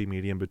a happy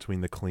medium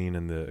between the clean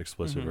and the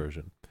explicit Mhm.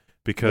 version,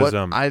 because What?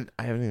 I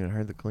haven't even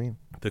heard the clean.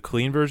 the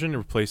clean version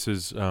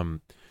replaces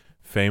Fame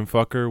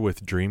Fucker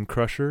with Dream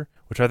Crusher,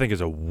 which I think is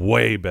a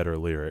way better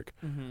lyric.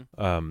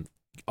 Mm-hmm.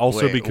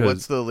 Also Wait, because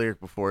what's the lyric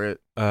before it?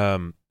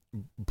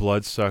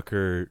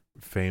 Bloodsucker,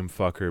 Fame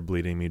Fucker,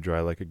 bleeding me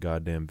dry like a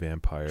goddamn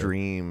vampire.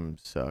 Dream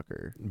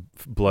Sucker.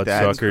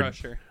 Bloodsucker,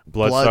 Crusher.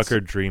 Bloodsucker,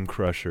 Dream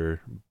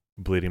Crusher,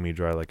 bleeding me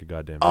dry like a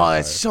goddamn Oh, vampire.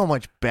 it's so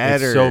much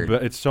better.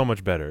 It's so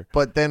much better.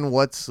 But then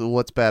what's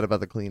bad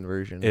about the clean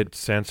version? It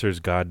censors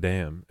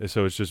goddamn,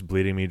 so it's just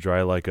bleeding me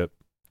dry like a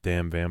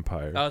damn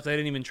vampire. Oh, so they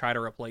didn't even try to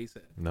replace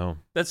it. No,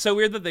 That's so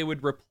weird that they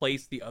would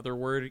replace the other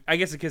word. I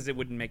guess because it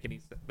wouldn't make any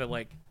sense. But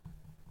like,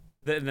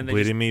 then they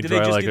bleeding me did they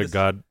dry just like do a this-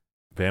 god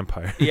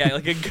vampire. Yeah,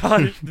 like a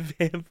god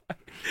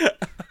vampire.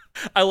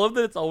 I love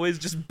that it's always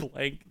just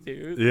blank,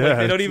 dude. Yeah, Like,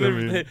 they don't it's- I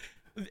even. mean-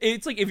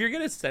 It's like if you're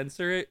gonna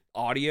censor it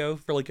audio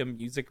for like a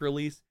music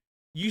release,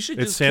 you should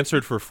It's just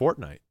censored for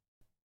Fortnite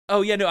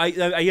Oh yeah, no, I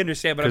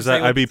understand, but I'm because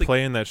saying I like, be it's like-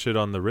 playing that shit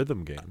on the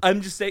rhythm game.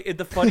 I'm just saying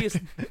the funniest.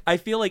 I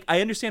feel like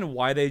I understand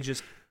why they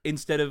just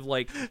instead of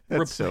like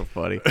That's so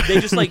funny. they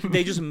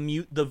just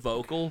mute the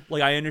vocal.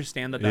 Like I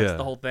understand that that's Yeah.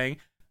 the whole thing.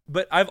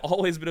 But I've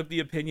always been of the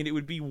opinion it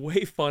would be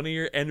way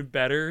funnier and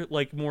better,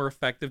 like more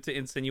effective to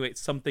insinuate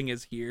something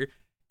is here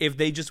if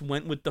they just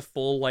went with the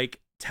full like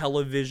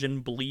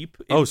television bleep.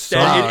 Oh,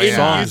 instead.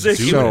 songs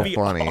music, do it would that. be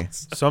So funny.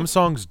 awesome. Some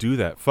songs do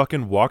that.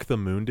 Fucking Walk the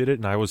Moon did it,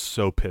 and I was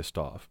so pissed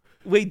off.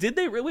 Wait, did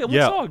they really? What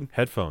yeah, song?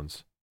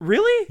 headphones.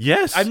 Really?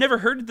 Yes, I've never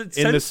heard the In the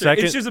censor.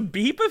 second- It's just a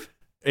beep of.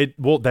 It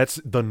well, that's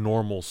the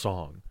normal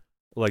song.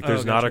 Like, Oh,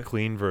 there's not a gotcha.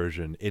 clean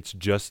version. It's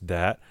just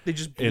that. They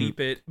just In- bleep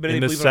it. But In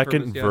they the bleep it on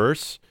second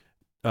purpose,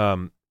 yeah.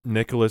 verse,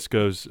 Nicholas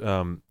goes,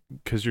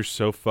 "Cause you're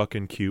so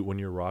fucking cute when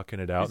you're rocking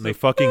it out," and they so-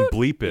 fucking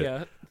bleep it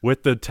Yeah.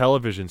 with the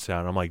television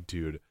sound. I'm like,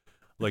 dude,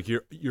 like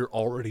you're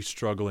already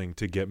struggling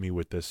to get me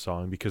with this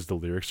song because the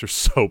lyrics are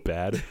so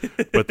bad,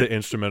 but the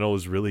instrumental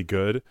is really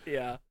good.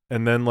 Yeah.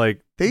 And then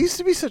like They used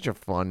to be such a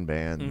fun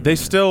band. Mhm. they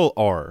still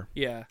are.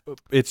 Yeah.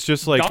 It's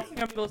just like Dawson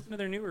got me to listen to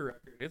their newer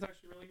record. It's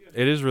actually really good.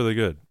 it is really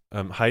good.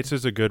 Heights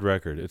is a good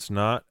record. It's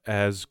not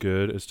as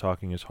good as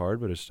Talking Is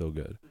Hard, but it's still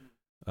good.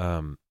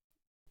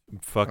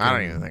 Fucking, I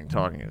don't even think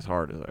Talking Is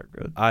Hard is that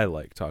good. I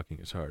like Talking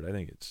Is Hard. I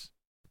think it's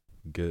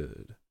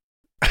good.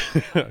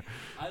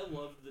 I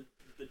love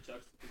the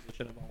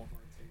juxtaposition of all of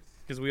our tastes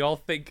because we all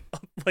think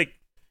like,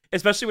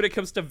 especially when it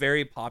comes to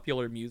very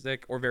popular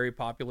music or very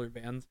popular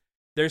bands,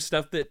 there's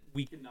stuff that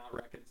we cannot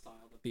reconcile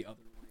that the other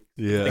likes.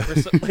 Yeah.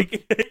 Like,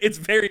 like it's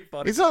very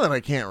funny. It's not that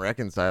I can't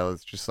reconcile.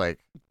 It's just like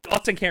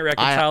Dawson can't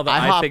reconcile that.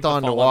 I I think hopped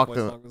on the to Fall Out walk Boy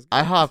the. song was good.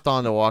 I hopped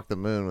on to Walk the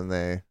Moon when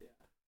they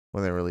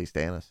released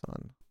Anna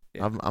Son.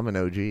 Yeah. I'm an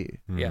OG. Yeah.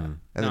 Mm. And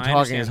No, then I Talking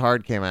understand. Is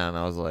Hard came out, and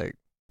I was like,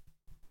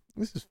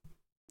 this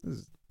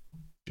is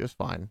just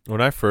fine.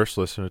 When I first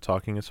listened to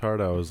Talking Is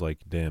Hard, I was like,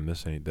 damn,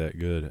 this ain't that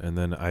good. And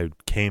then I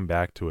came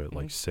back to it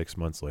like 6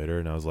 months later,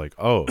 and I was like,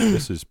 oh,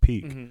 this is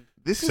peak. Mhm.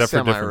 This Except is for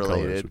different colors,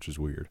 semi-related. which is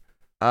weird.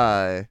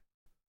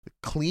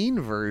 clean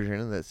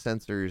version that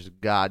censors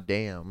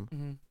goddamn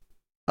Mhm.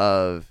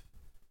 of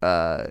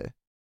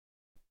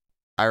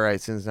I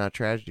Write Sins Not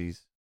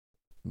Tragedies,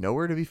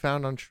 nowhere to be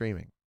found on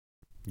streaming.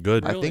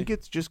 Good. Really? I think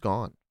it's just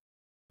gone.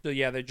 So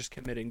yeah, they're just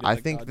committing to I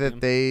the think goddamn-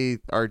 that they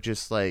are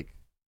just like,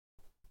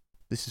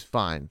 this is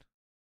fine.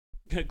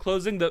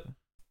 closing the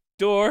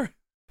door.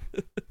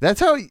 That's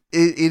how it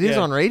is Yeah.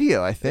 on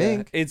radio, I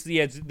think. It's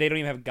they don't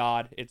even have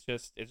God. It's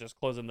just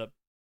closing the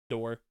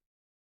door.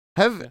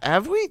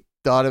 Have we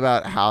thought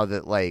about how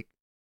that like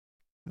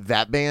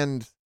that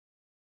band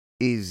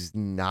is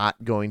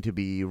not going to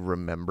be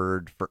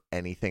remembered for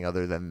anything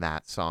other than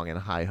that song and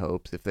High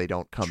Hopes if they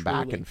don't come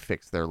back Truly. and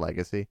fix their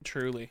legacy?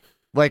 Truly.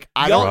 Like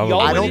I Y'all- don't y'all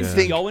I went don't into-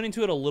 think y'all went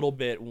into it a little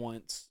bit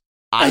once,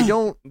 I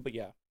don't but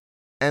yeah.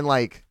 and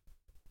like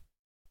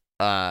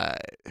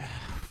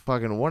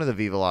fucking one of the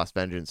Viva Lost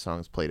Vengeance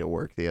songs played at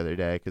work the other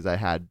day because I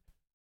had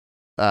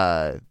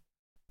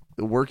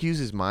work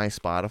uses my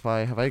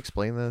Spotify. Have I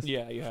explained this?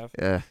 Yeah, you have.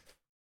 Yeah.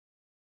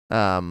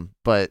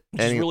 But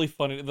Which is really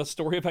funny. The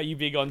story about you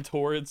being on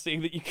tour and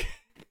seeing that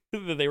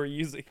that they were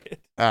using it.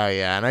 oh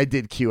yeah, and I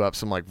did queue up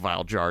some like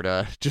Vile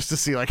Jarda just to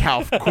see like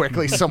how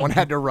quickly someone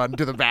had to run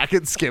to the back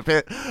and skip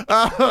it.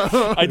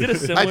 I did a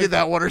similar. I did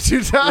that one or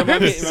two times.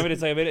 Remind me to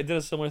say I did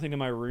a similar thing to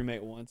my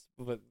roommate once.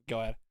 But go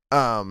ahead.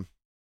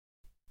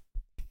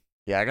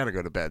 Yeah, I gotta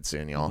go to bed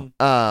soon, y'all. Mhm.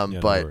 Yeah, no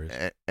But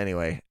worries.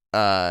 anyway,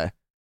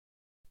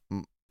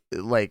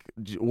 like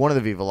one of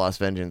the Viva Lost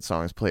Vengeance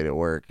songs played at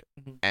work,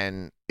 Mhm.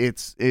 and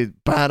it's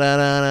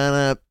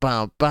ba-da-da-da-da,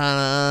 bum,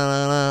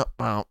 ba-da-da-da-da,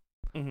 bum.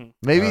 Mm-hmm.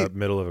 Maybe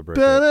Middle of a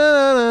breakup.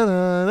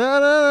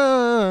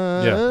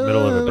 yeah,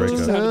 middle of a It breakup.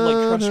 just sounded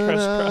like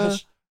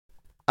crush.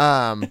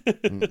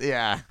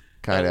 Yeah,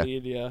 kind of,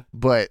 Yeah.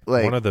 but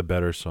like One of the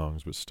better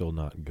songs, but still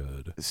not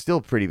good. still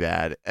pretty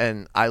bad.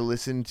 And I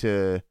listened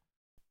to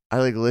it,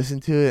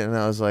 and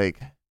I was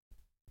like,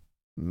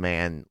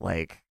 man,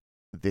 like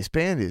this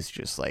band is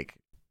just like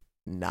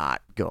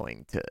not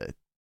going to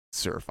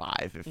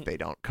survive if they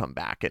don't come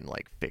back and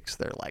like fix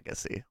their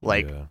legacy.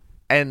 Like, Yeah.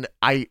 and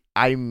I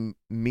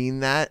mean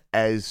that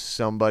as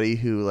somebody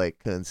who like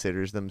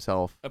considers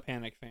themselves A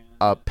Panic fan.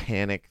 a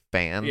Panic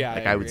fan. Yeah,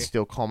 like I I would agree.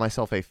 still call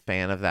myself a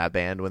fan of that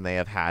band when they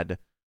have had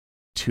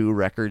 2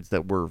 records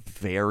that were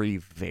very,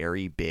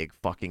 very big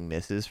fucking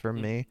misses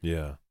from me.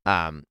 Yeah.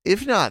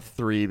 If not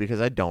 3,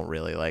 because I don't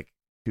really like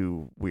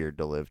Too Weird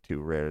to Live, Too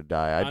Rare to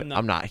Die.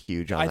 I'm not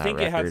huge on I that think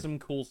record. it had some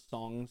cool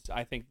songs.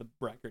 I think the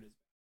record is.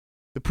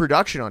 The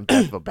production on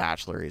Death of a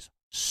Bachelor is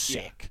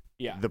sick.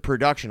 Yeah. The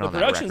production The on that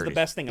production's record the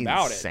best is thing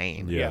about it.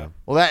 insane. Yeah.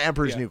 Well, that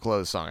Emperor's Yeah. New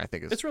Clothes song I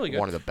think is It's really good.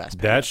 one of the best.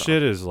 That Panic shit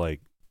songs. is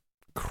like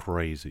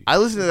crazy. I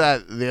listened to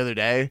that the other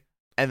day,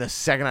 and the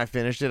second I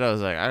finished it, I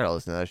was like, I gotta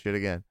listen to that shit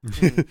again.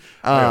 Mhm.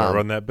 I gotta Um,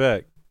 run that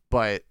back.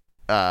 But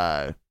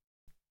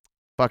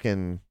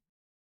fucking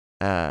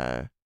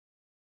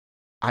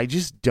I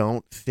just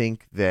don't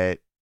think that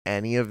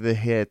any of the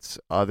hits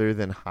other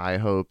than High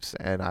Hopes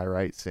and I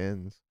Write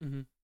Sins,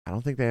 Mhm. I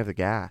don't think they have the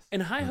gas.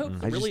 And High Hopes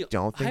Mm-mm. I just really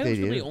don't think High they Hopes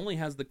really do. only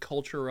has the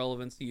cultural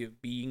relevancy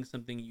of being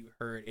something you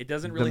heard. It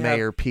doesn't The really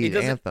Mayor have Pete it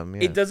doesn't, anthem,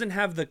 yeah. It doesn't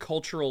have the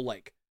cultural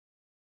like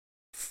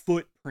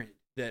footprint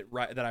that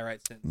I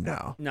Write Sins.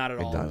 No, Not at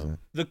it all. doesn't.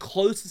 The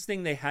closest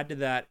thing they had to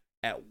that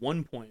at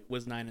one point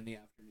was 9 in the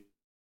Afternoon.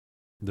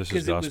 This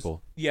 'Cause is it was-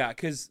 gospel. Yeah,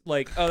 because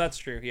like that's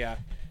true. Yeah.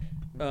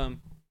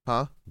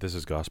 Huh? This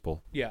is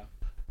gospel. Yeah.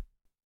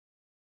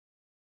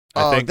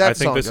 That I think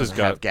song this has doesn't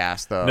got have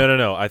gas though.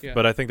 no. Yeah.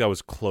 But I think that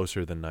was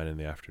closer than 9 in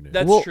the Afternoon.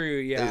 That's Well, true.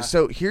 Yeah.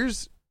 So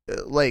here's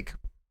like,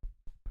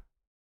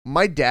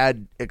 my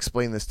dad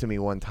explained this to me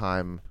one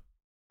time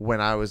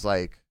when I was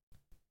like,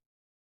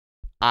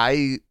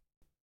 I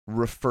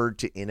referred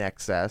to In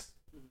Excess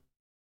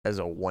as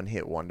a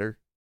one-hit wonder.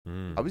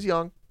 Mm. I was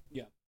young.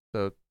 Yeah.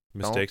 So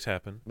Mistakes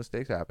happen.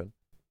 mistakes happen.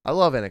 I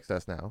love In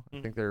Excess now. I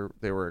Mhm. think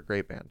they were a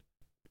great band.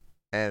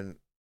 And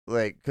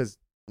like, because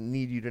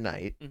Need You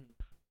Tonight, Mhm.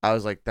 I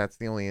was like, that's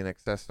the only In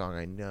Excess song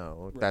I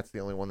know. Right. That's the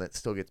only one that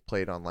still gets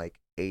played on like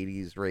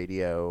 80s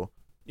radio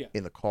Yeah.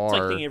 in the It's car.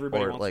 like thinking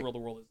Everybody or, Wants like, to Rule the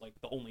World is like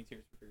the only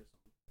Tears for Fears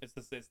song.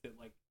 It's the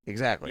like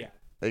Exactly. yeah.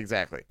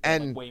 Exactly. There's,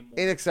 like, And way more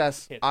In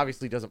Excess hits.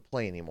 obviously doesn't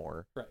play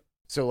anymore. Right.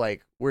 So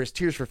like, whereas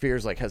Tears for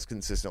Fears like has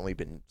consistently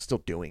been still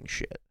doing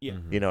shit. Yeah.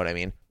 Mhm. You know what I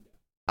mean?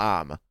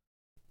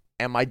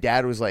 And my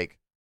dad was like,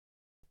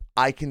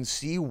 I can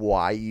see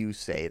why you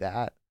say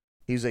that.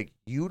 He was like,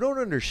 you don't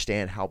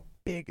understand how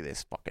big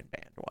this fucking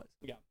band was.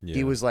 Yeah.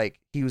 He was like,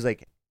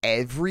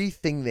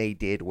 everything they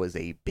did was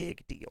a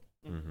big deal.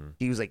 Mhm.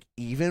 He was like,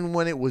 even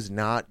when it was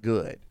not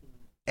good, It was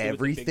a big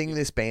everything deal.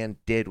 this band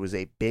did was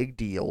a big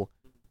deal.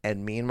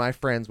 And me and my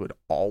friends would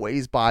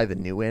always buy the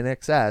new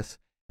NXS,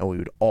 and we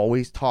would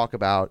always talk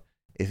about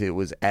if it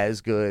was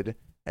as good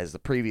as the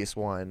previous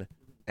one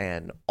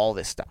and all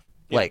this stuff.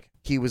 Yeah. Like,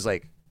 he was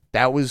like,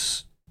 that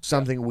was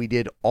something we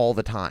did all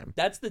the time.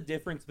 That's the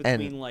difference And-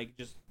 between like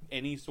just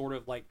any sort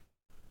of like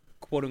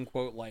quote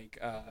unquote like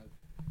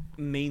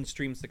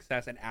mainstream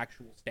success and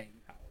actual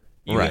staying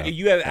power. Right.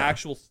 You have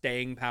actual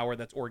staying power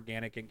that's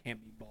organic and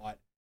can't be bought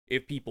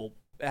if people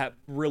have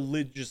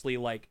religiously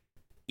like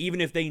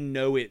even if they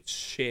know it's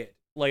shit.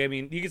 Like, I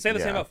mean, you can say the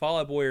same Yeah. about Fall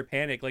Out Boy or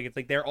Panic. Like, it's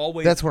like they're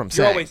always. That's what I'm you're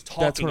saying. always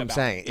talking That's what I'm about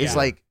saying. it. It's Yeah.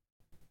 like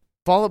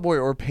Fall Out Boy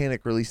or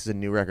Panic releases a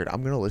new record.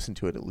 I'm gonna listen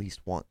to it at least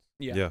once.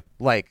 Yeah.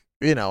 Like,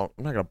 I'm not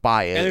gonna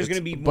buy it. And there's going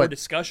to be more but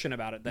discussion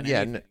about it than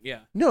Yeah, anything. Yeah.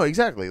 no,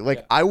 exactly. Like,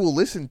 Yeah. I will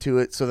listen to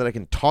it so that I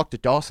can talk to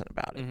Dawson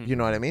about it. Mhm. You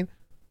know what I mean?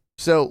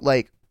 So,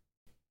 like,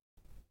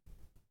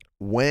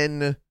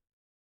 when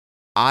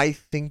I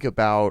think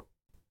about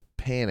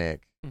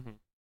Panic, Mhm.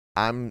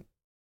 I'm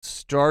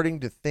starting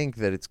to think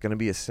that it's going to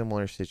be a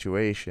similar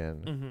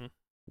situation, Mm-hmm.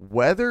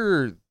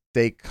 whether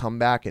they come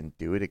back and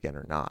do it again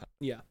or not.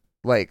 Yeah.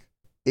 Like,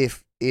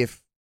 if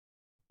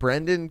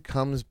Brendan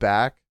comes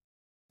back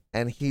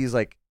and he's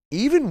like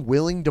even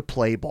willing to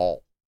play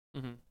ball,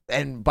 Mhm.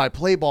 and by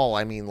play ball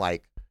I mean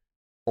like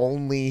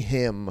only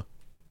him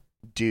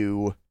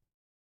do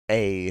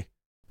a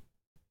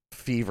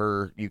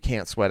Fever You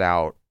Can't Sweat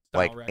Out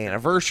Style like record.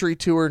 anniversary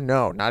tour.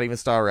 No, not even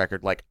style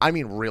record. Like, I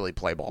mean really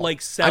play ball.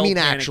 Like, sell I mean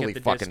Panic actually at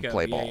the fucking disco.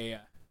 play Yeah, ball. yeah,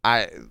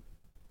 yeah.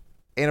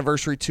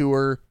 Anniversary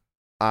tour,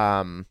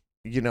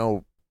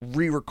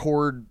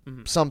 re-record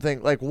Mhm.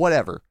 something, like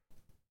whatever.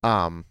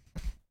 That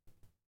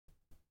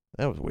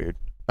was weird.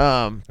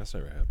 That's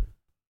never happened.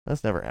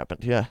 That's never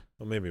happened. Yeah,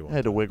 Well, maybe I one.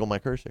 had to time. wiggle my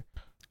cursor.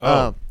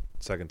 Oh,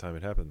 second time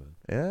it happened then.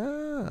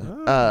 Yeah.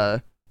 Oh.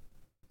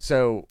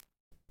 So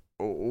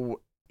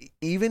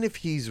even if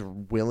he's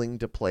willing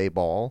to play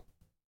ball,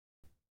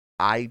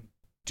 I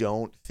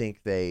don't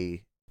think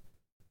they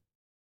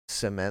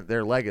cement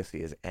their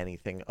legacy as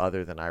anything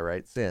other than I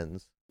Write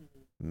Sins.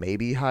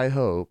 Maybe High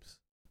Hopes.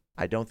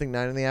 I don't think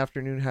 9 in the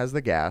Afternoon has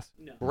the gas.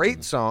 No. Great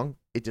Mhm. song.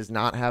 It does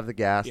not have the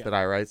gas Yeah. that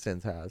I Write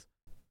Sins has.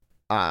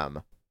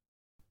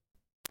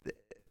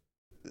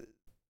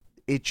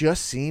 It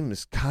just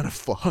seems kind of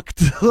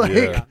fucked. Like,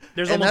 Yeah.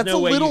 There's and almost that's no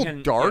a way little you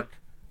can, dark,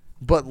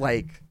 but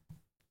like,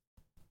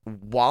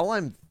 while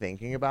I'm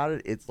thinking about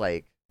it, it's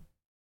like,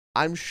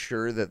 I'm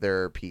sure that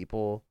there are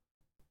people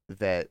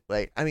that,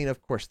 like, I mean,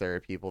 of course there are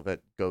people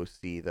that go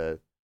see the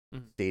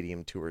Mhm.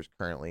 stadium tours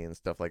currently and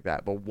stuff like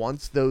that, but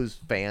once those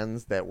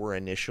fans that were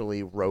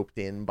initially roped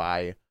in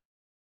by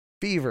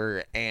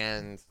Fever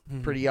and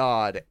Mhm. Pretty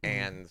Odd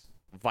and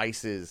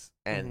Vices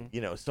and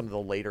Mhm. some of the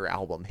later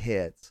album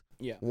hits,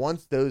 Yeah.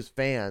 once those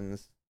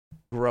fans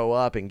grow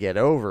up and get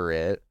over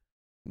it,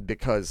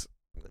 because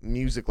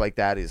music like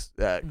that is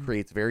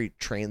creates very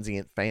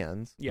transient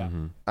fans, Yeah.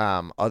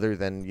 Mhm. other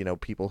than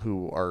people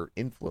who are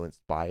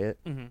influenced by it.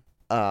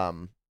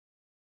 Mm-hmm.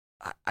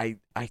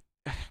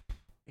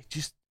 It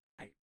just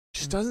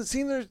doesn't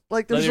seem there's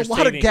a they're lot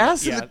of saving it,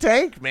 gas in yeah. the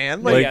tank,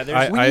 man. Like, Like, yeah,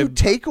 there's- when you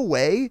take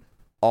away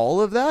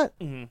all of that,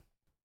 Mm-hmm.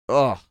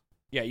 ugh.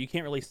 Yeah, you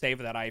can't really save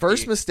that IP.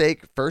 First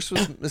mistake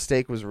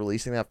was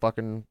releasing that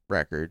fucking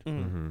record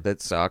Mhm. Mhm.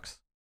 that sucks.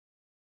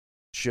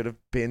 Should have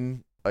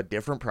been a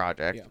different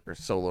project Yeah. or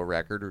solo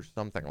record or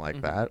something like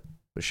Mhm. that.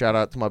 But shout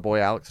out to my boy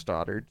Alex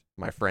Stoddard,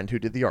 my friend who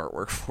did the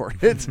artwork for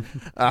it,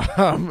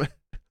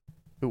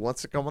 who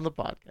wants to come on the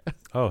podcast.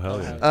 Oh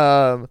hell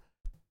yeah!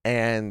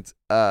 And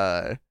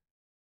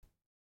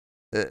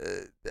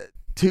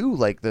two,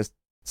 like, the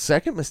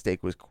second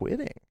mistake was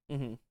quitting.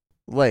 Mm-hmm.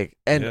 Like,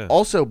 and Yeah.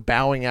 also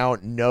bowing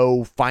out,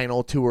 no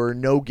final tour,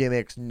 no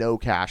gimmicks, no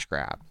cash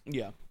grab.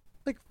 Yeah.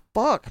 Like,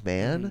 fuck,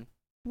 man. Mhm.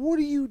 What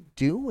are you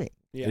doing?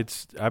 Yeah.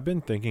 I've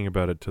been thinking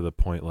about it to the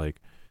point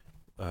like,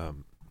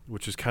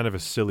 which is kind of a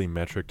silly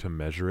metric to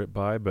measure it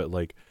by, but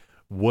like,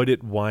 would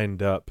it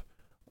wind up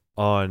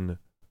on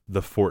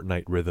the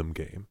Fortnite rhythm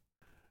game?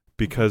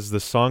 Because the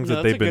songs No,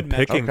 that that's they've a been good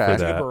metric. picking Okay. for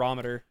That's a good that,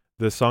 barometer.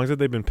 the songs that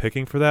they've been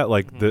picking for that,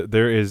 like Mhm.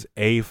 there is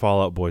a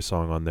Fall Out Boy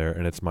song on there,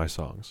 and it's my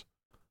songs.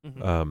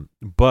 Mhm.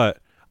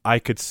 But I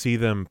could see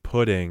them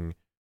putting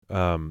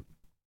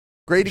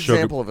Great Sugar-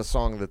 example of a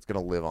song that's going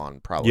to live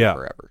on probably Yeah.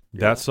 forever.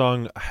 that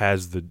song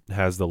has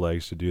the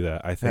legs to do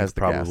that. I It think has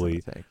the gas in probably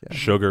the tank, yeah.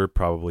 Sugar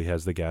probably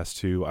has the gas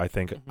too. I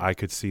think Mhm. I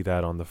could see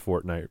that on the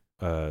Fortnite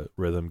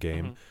rhythm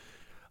game. Mhm.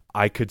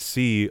 I could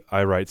see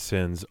I Write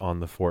Sins on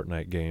the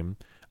Fortnite game.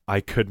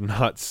 I could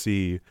not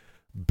see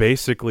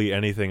basically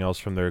anything else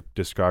from their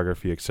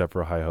discography except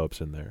for High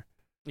Hopes in there.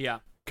 Yeah.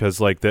 Because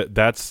like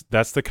that's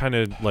the kind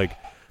of like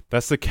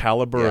that's the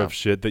caliber Yeah. of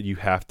shit that you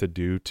have to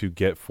do to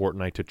get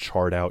Fortnite to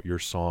chart out your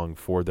song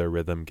for their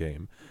rhythm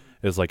game.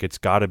 Is like it's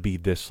got to be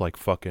this like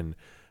fucking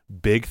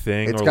big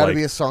thing. It's or got to like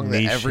be a song that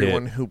niche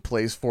everyone hit. who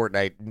plays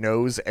Fortnite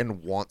knows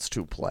and wants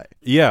to play.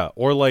 Yeah,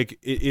 or like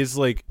it is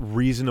like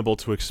reasonable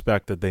to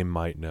expect that they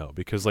might know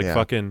because like Yeah.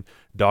 fucking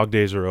Dog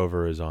Days Are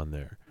Over is on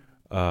there.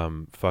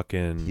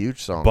 Fucking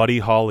Huge song. Buddy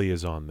Holly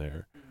is on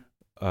there.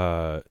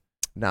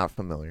 Not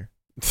familiar.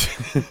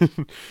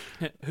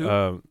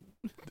 Who?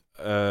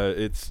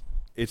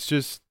 It's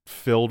just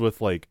filled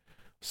with like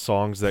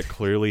songs that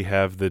clearly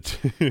have the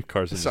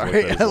Carson. just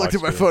Sorry, at his I looked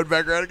at lock my screen. phone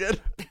background again.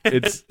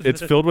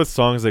 It's filled with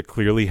songs that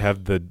clearly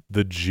have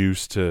the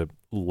juice to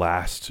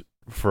last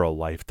for a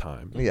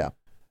lifetime, Yeah.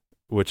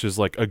 which is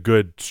like a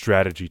good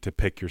strategy to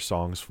pick your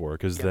songs for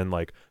because Yeah. then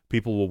like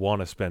people will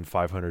want to spend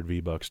 500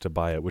 V-bucks to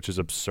buy it, which is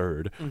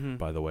absurd. Mhm.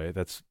 By the way,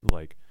 that's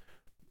like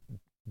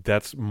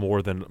that's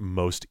more than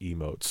most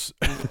emotes.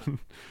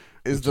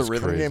 Is Which the is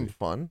rhythm crazy. game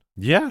fun?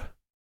 Yeah,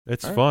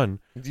 it's All right. fun.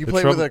 Do you The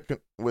play trouble-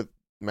 with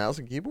mouse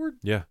and keyboard?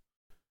 Yeah,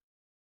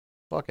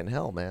 Fucking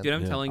hell, man. Dude,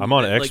 I'm yeah. telling I'm you,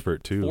 on that,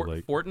 expert too.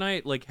 Like,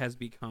 Fortnite like has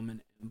become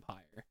an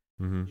empire.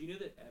 mhm. Do you know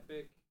that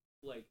Epic,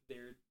 like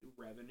their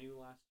revenue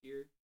last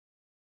year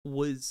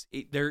was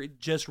their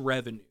just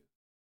revenue,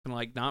 and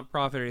like not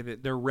profit or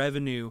anything. Their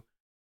revenue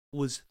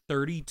was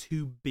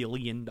 $32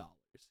 billion.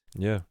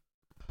 Yeah,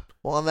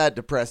 Well, on that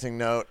depressing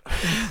note,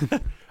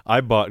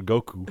 I bought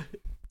Goku.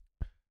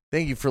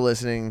 thank you for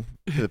listening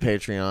to the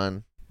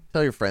Patreon.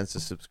 Tell your friends to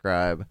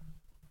subscribe.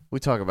 We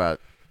talk about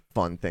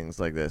fun things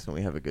like this and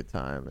we have a good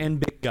time. And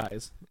big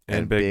guys,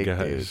 And big big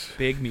guys.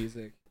 big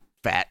music,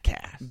 fat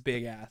cast.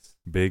 big ass.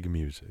 Big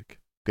music.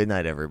 Good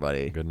night,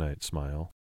 everybody. Good night, smile.